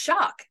in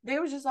shock. They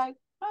were just like,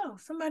 oh,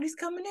 somebody's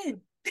coming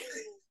in.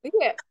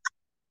 Yeah,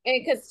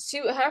 and because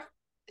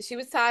she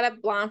was tied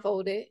up,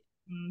 blindfolded,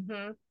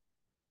 Mm-hmm.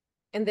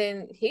 and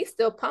then he's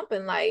still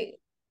pumping like,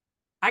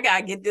 I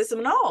gotta get this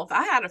one off.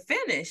 I had to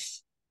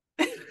finish.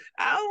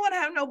 I don't want to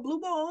have no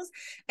blue balls.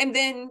 And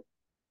then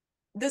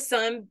the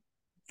son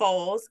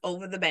falls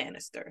over the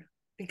banister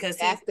because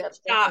he's backed up,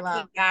 shocked.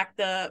 He backed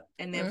up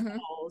and then mm-hmm.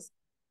 falls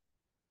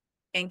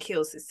and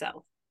kills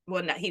himself.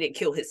 Well, not he didn't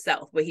kill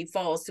himself, but he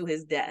falls to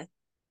his death.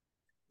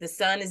 The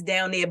son is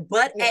down there,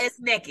 butt ass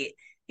naked.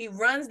 He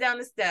runs down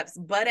the steps,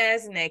 butt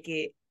ass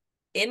naked,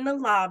 in the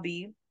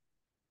lobby,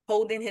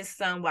 holding his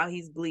son while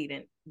he's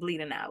bleeding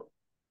out.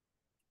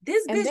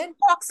 This bitch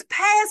walks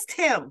past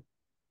him.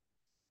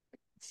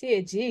 She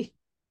a G.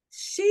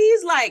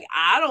 She's like,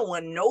 I don't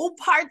want no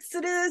parts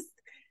of this.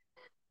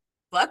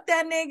 Fuck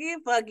that nigga.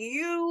 Fuck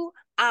you.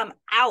 I'm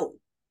out.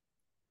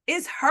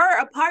 It's her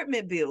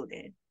apartment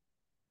building.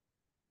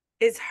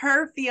 It's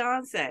her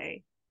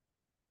fiance.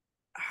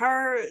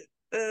 Her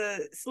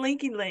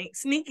slinky link,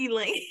 sneaky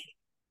link,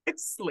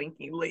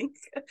 slinky link.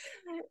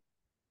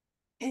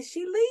 And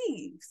she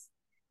leaves.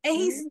 And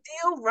he's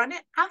still running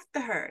after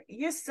her.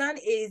 Your son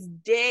is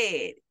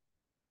dead.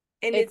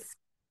 And it's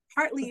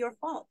partly your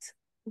fault.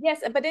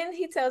 Yes, but then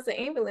he tells the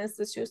ambulance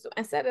the truth. So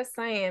instead of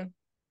saying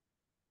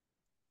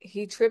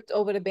he tripped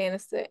over the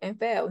banister and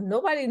fell,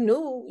 nobody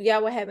knew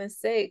y'all were having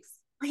sex.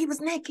 He was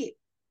naked.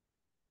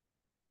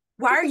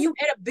 Why are you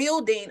in a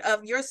building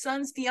of your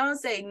son's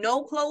fiance,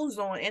 no clothes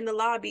on, in the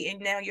lobby,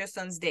 and now your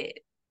son's dead?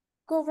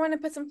 Go run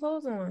and put some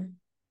clothes on.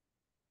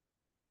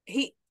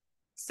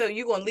 So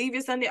you gonna leave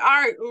your son there? All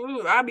right,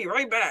 I'll be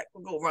right back.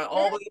 We'll go run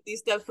all the way up these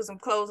steps, put some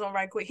clothes on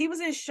right quick. He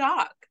was in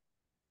shock.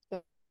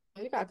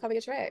 You gotta cover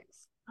your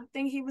tracks. I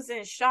think he was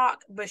in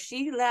shock, but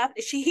she left.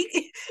 She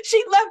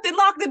left and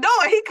locked the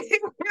door. He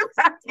couldn't get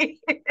back in.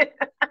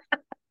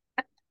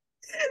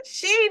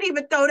 She didn't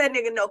even throw that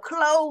nigga no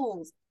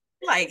clothes.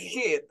 Like,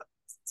 here,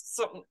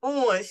 something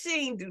on.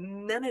 She ain't do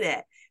none of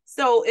that.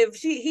 So if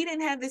he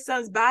didn't have his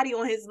son's body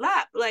on his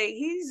lap, like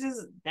he's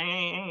just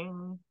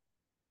dang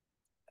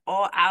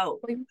all out.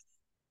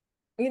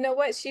 You know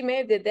what? She may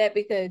have did that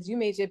because you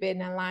made your bed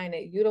and lying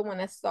it. You don't want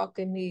to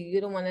stalking me.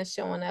 You don't want to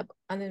showing up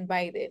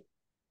uninvited.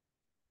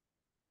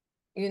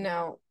 You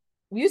know,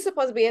 you're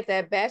supposed to be at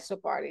that bachelor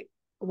party.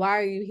 Why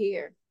are you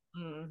here?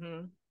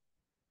 Mm-hmm.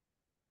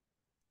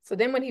 So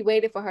then when he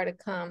waited for her to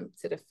come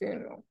to the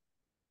funeral.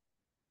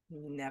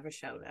 Never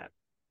showed up.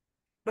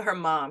 But her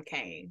mom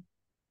came.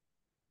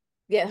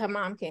 Yeah, her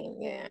mom came,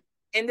 yeah.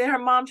 And then her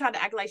mom tried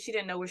to act like she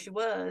didn't know where she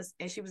was,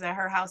 and she was at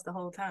her house the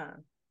whole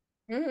time.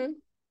 Mm-hmm.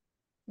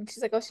 And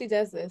she's like, oh, she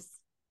does this.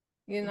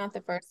 You're not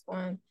the first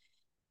one.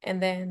 And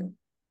then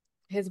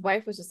his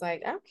wife was just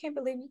like, I can't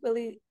believe you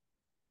really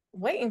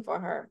waiting for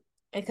her.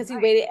 And because he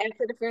waited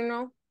after the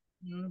funeral,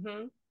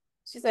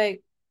 she's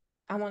like,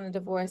 I want a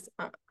divorce.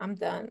 I'm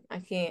done. I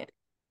can't.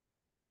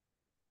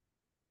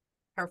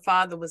 Her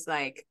father was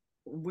like,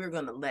 we're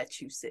going to let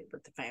you sit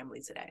with the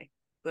family today.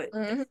 But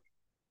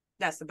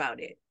that's about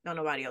it. Don't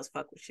nobody else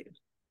fuck with you.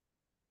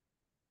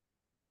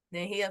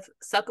 Then he a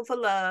sucker for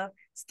love,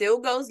 still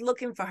goes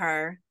looking for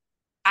her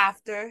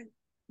after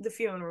the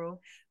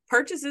funeral,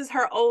 purchases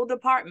her old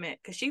apartment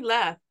because she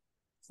left.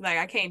 She's like,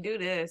 I can't do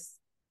this.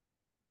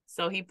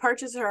 So he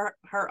purchased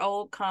her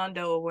old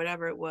condo or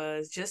whatever it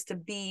was just to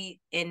be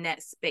in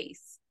that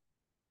space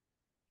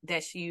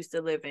that she used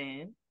to live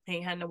in. He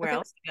ain't had nowhere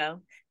else to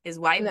go. His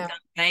wife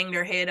banged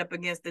her head up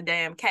against the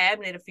damn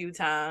cabinet a few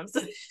times.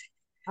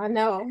 I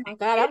know. Oh my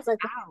God. I was like,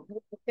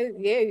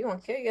 yeah, you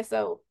want to kill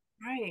yourself.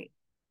 Right.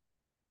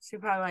 She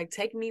probably like,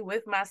 take me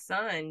with my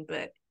son.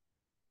 But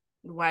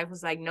the wife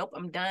was like, nope,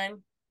 I'm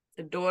done.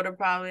 The daughter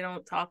probably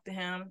don't talk to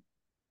him.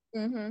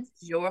 It's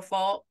your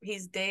fault.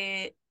 He's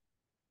dead.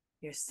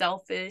 You're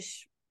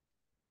selfish.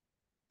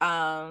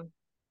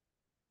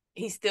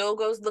 He still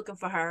goes looking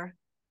for her.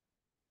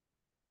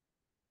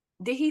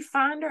 Did he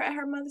find her at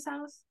her mother's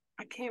house?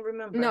 I can't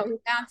remember. No, he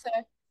found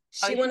her.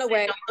 She went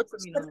away.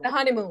 She went to the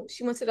honeymoon.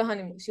 She went on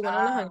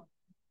the honeymoon.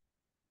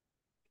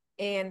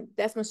 And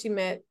that's when she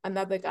met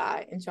another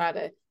guy and tried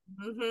to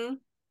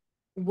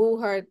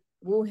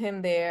woo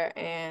him there.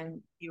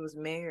 And he was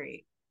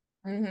married.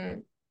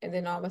 And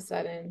then all of a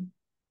sudden,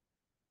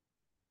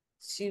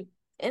 she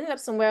ended up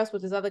somewhere else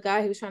with this other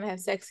guy who was trying to have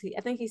sex.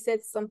 I think he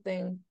said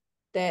something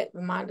that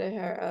reminded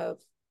her of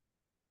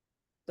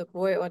the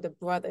boy or the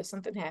brother.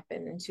 Something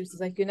happened, and she was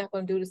like, "You're not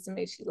going to do this to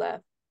me." She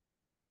left.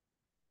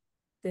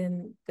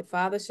 Then the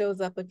father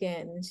shows up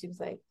again, and she was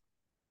like,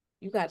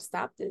 "You got to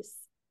stop this."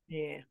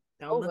 Yeah.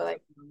 Don't Over, look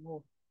like, no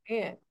more.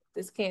 yeah,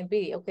 this can't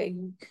be. Okay,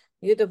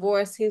 you're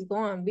divorced. He's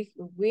gone.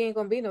 We ain't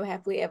gonna be no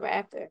happily ever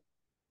after.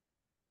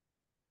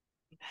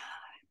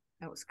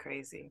 That was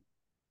crazy.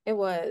 It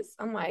was.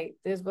 I'm like,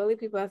 there's really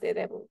people out there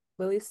that will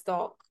really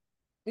stalk.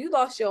 You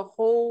lost your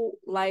whole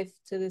life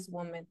to this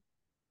woman,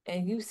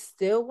 and you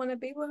still want to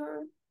be with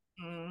her.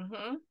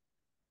 Mm-hmm.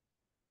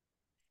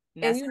 And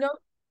And that's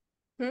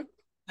hmm?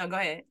 no, go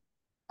ahead.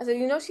 I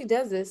said, she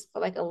does this for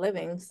like a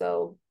living.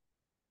 So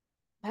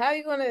how are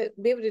you gonna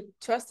be able to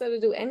trust her to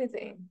do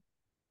anything?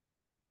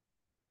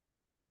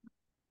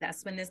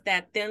 That's when it's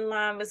that thin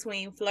line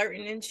between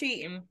flirting and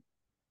cheating.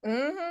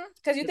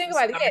 Because you think It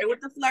about it, yeah. started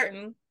with the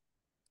flirting.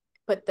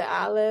 But the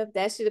olive,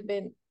 that should have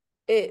been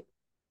it.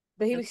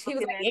 But he The was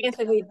looking at like each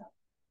Anthony, other.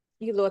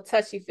 you little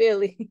touchy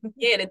feely.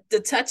 Yeah, the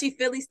touchy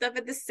feely stuff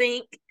at the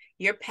sink.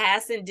 You're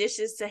passing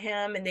dishes to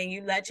him, and then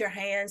you let your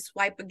hands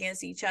swipe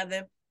against each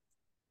other.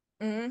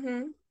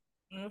 mm-hmm.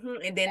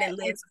 And then it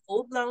led to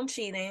full blown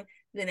cheating.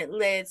 Then it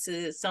led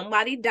to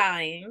somebody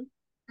dying.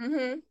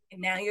 Mm-hmm.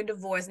 And now you're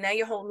divorced. Now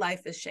your whole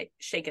life is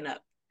shaken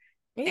up.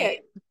 And Yeah.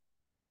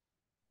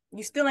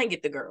 you still ain't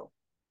get the girl.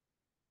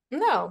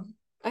 No.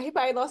 He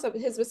probably lost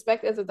his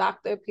respect as a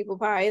doctor. People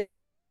probably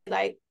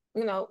like,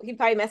 he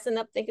probably messing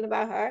up thinking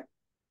about her.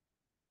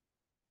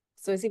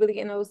 So is he really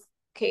getting those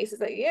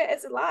cases? Like, yeah,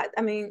 it's a lot.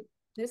 I mean,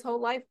 his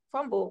whole life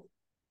crumbled.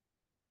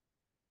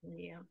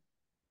 Yeah.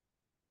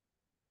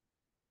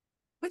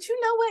 But you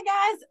know what,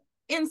 guys?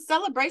 In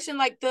celebration,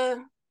 we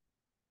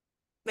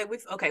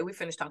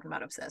finished talking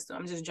about obsessed, so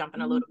I'm just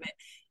jumping a little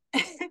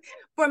bit.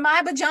 For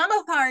my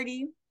pajama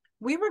party,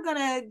 we were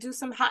gonna do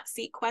some hot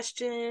seat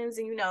questions,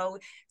 and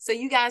so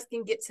you guys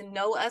can get to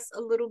know us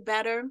a little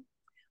better.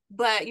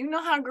 But you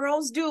know how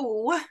girls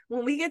do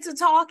when we get to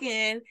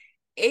talking,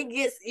 it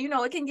gets,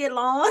 it can get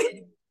long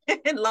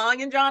and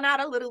long and drawn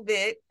out a little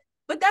bit.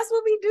 But that's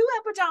what we do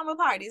at pajama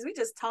parties. We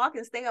just talk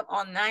and stay up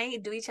all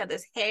night, do each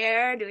other's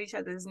hair, do each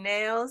other's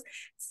nails,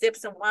 sip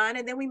some wine,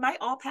 and then we might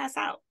all pass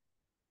out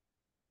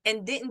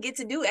and didn't get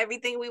to do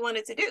everything we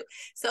wanted to do.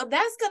 So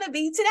that's going to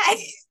be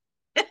today.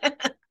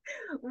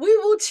 We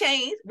will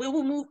change. We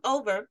will move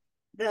over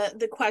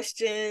the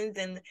questions,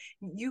 and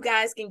you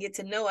guys can get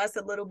to know us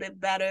a little bit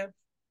better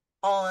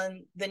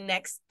on the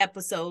next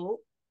episode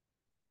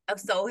of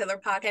Soul Healer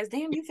Podcast.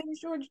 Damn, you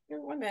finished your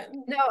one that.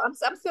 No, I'm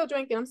still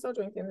drinking. I'm still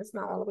drinking. It's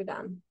not all the way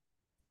done.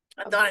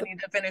 I thought I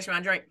needed to finish my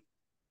drink.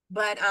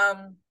 But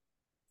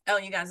oh,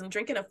 you guys, I'm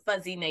drinking a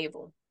fuzzy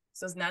navel.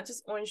 So it's not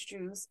just orange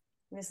juice.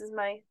 This is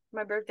my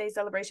birthday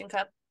celebration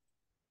cup.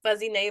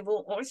 Fuzzy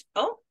navel, orange.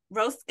 Oh,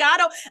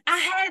 Roscato. I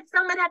had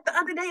some of that the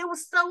other day. It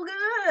was so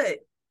good.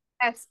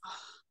 Yes.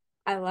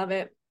 I love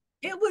it.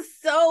 It was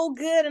so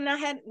good. And I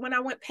had, when I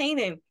went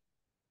painting,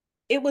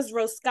 it was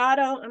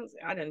Roscato.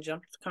 I didn't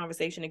jump the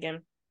conversation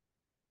again.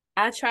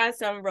 I tried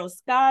some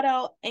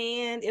Roscato,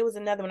 and it was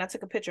another one. I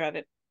took a picture of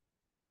it.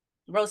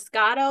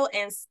 Roscato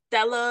and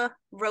Stella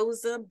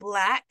Rosa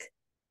Black.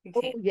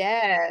 Oh,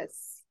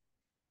 yes.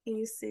 Can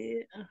you see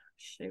it? Oh,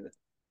 shoot.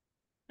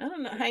 I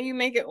don't know how you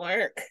make it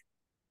work.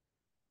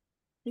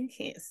 You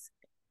can't see.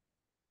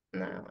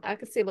 No, I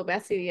can see a little bit. I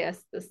see,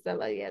 yes, the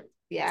Stella,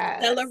 yeah.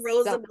 Stella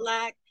Rosa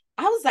Black.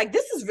 I was like,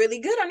 this is really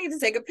good. I need to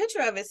take a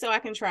picture of it so I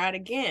can try it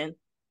again.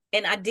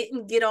 And I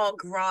didn't get all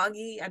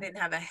groggy. I didn't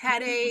have a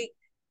headache.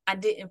 I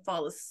didn't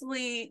fall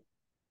asleep.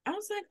 I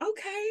was like,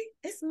 okay,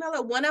 it's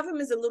mellow. One of them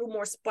is a little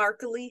more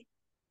sparkly,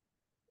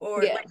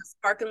 or like a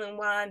sparkling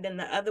wine than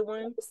the other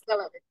one.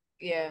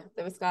 Yeah,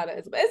 the Moscato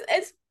is,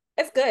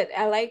 it's good.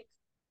 I like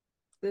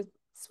the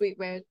sweet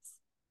reds.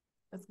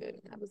 That's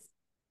good. I was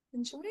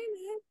enjoying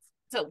it.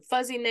 So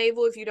fuzzy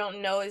navel, if you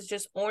don't know, is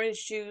just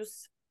orange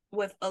juice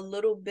with a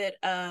little bit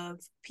of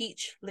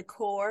peach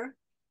liqueur.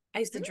 I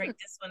used to drink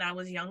this when I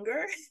was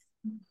younger.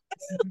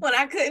 When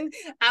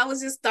I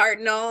was just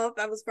starting off.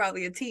 I was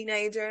probably a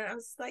teenager, and I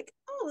was like,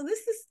 oh,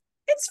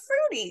 it's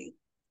fruity.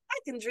 I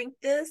can drink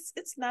this.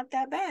 It's not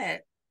that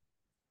bad.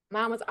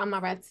 Mine was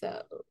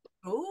amaretto.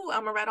 Ooh,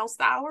 amaretto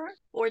sour,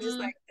 or just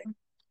like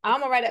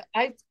amaretto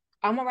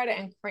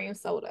and cream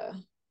soda.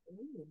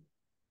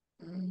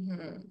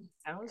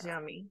 Sounds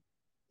yummy.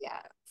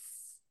 Yes.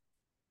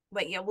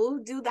 But yeah, we'll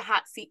do the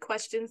hot seat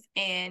questions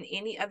and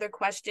any other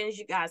questions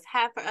you guys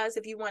have for us.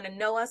 If you want to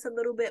know us a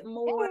little bit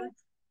more,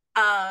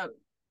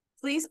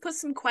 please put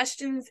some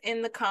questions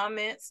in the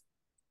comments.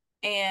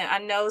 And I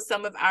know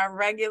some of our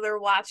regular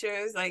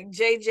watchers like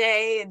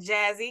JJ and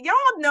Jazzy, y'all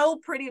know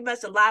pretty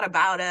much a lot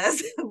about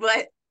us,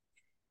 but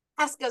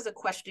ask us a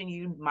question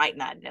you might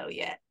not know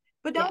yet.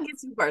 But don't get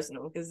too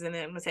personal, because then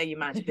I'm going to tell you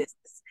mind your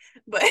business.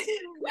 But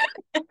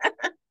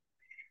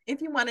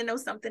if you want to know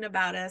something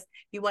about us,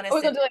 you want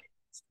to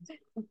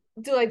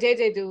do like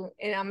JJ do,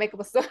 and I'll make up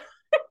a song.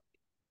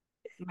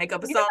 Make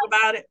up a song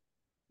about it?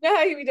 You know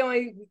how you be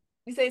doing,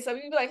 you say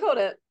something, you be like, hold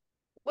up,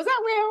 was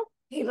that real?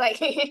 He's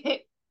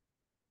like,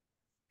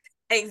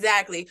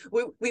 Exactly.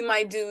 We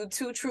might do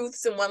 2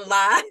 truths and 1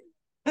 lie.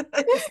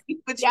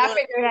 Which Y'all one?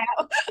 figure it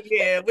out.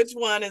 Yeah, which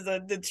one is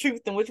the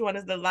truth and which one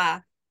is the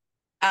lie?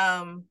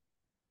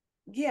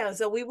 Yeah,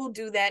 so we will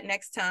do that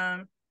next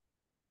time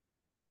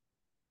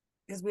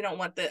because we don't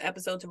want the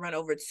episode to run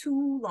over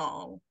too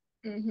long.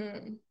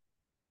 Mm-hmm.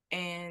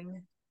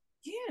 And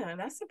yeah,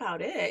 that's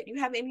about it. You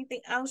have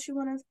anything else you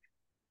want to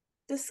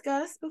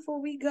discuss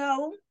before we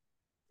go?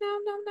 No.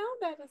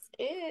 That is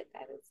it.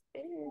 That is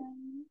it.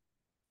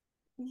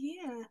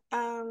 Yeah.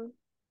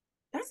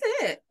 That's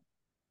it.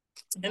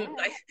 And Yeah.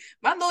 like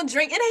my little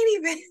drink, it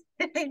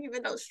ain't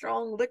even no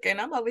strong liquor. And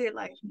I'm over here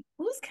like,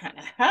 who's kind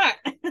of hot?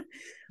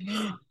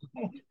 I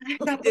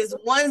got this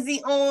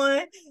onesie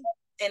on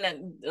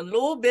and a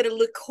little bit of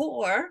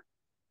liqueur.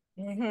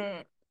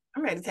 Mm-hmm.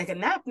 I'm ready to take a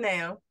nap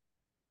now.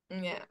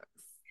 Yeah.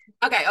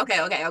 Okay.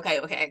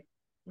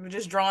 We're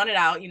just drawing it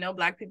out. You know,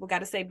 Black people got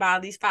to say bye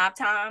at least 5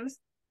 times.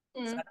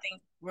 So I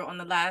think we're on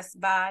the last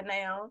bye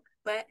now.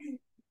 But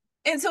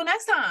until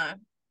next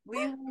time,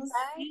 we will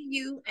Bye. see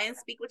you and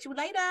speak with you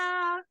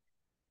later.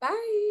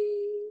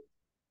 Bye.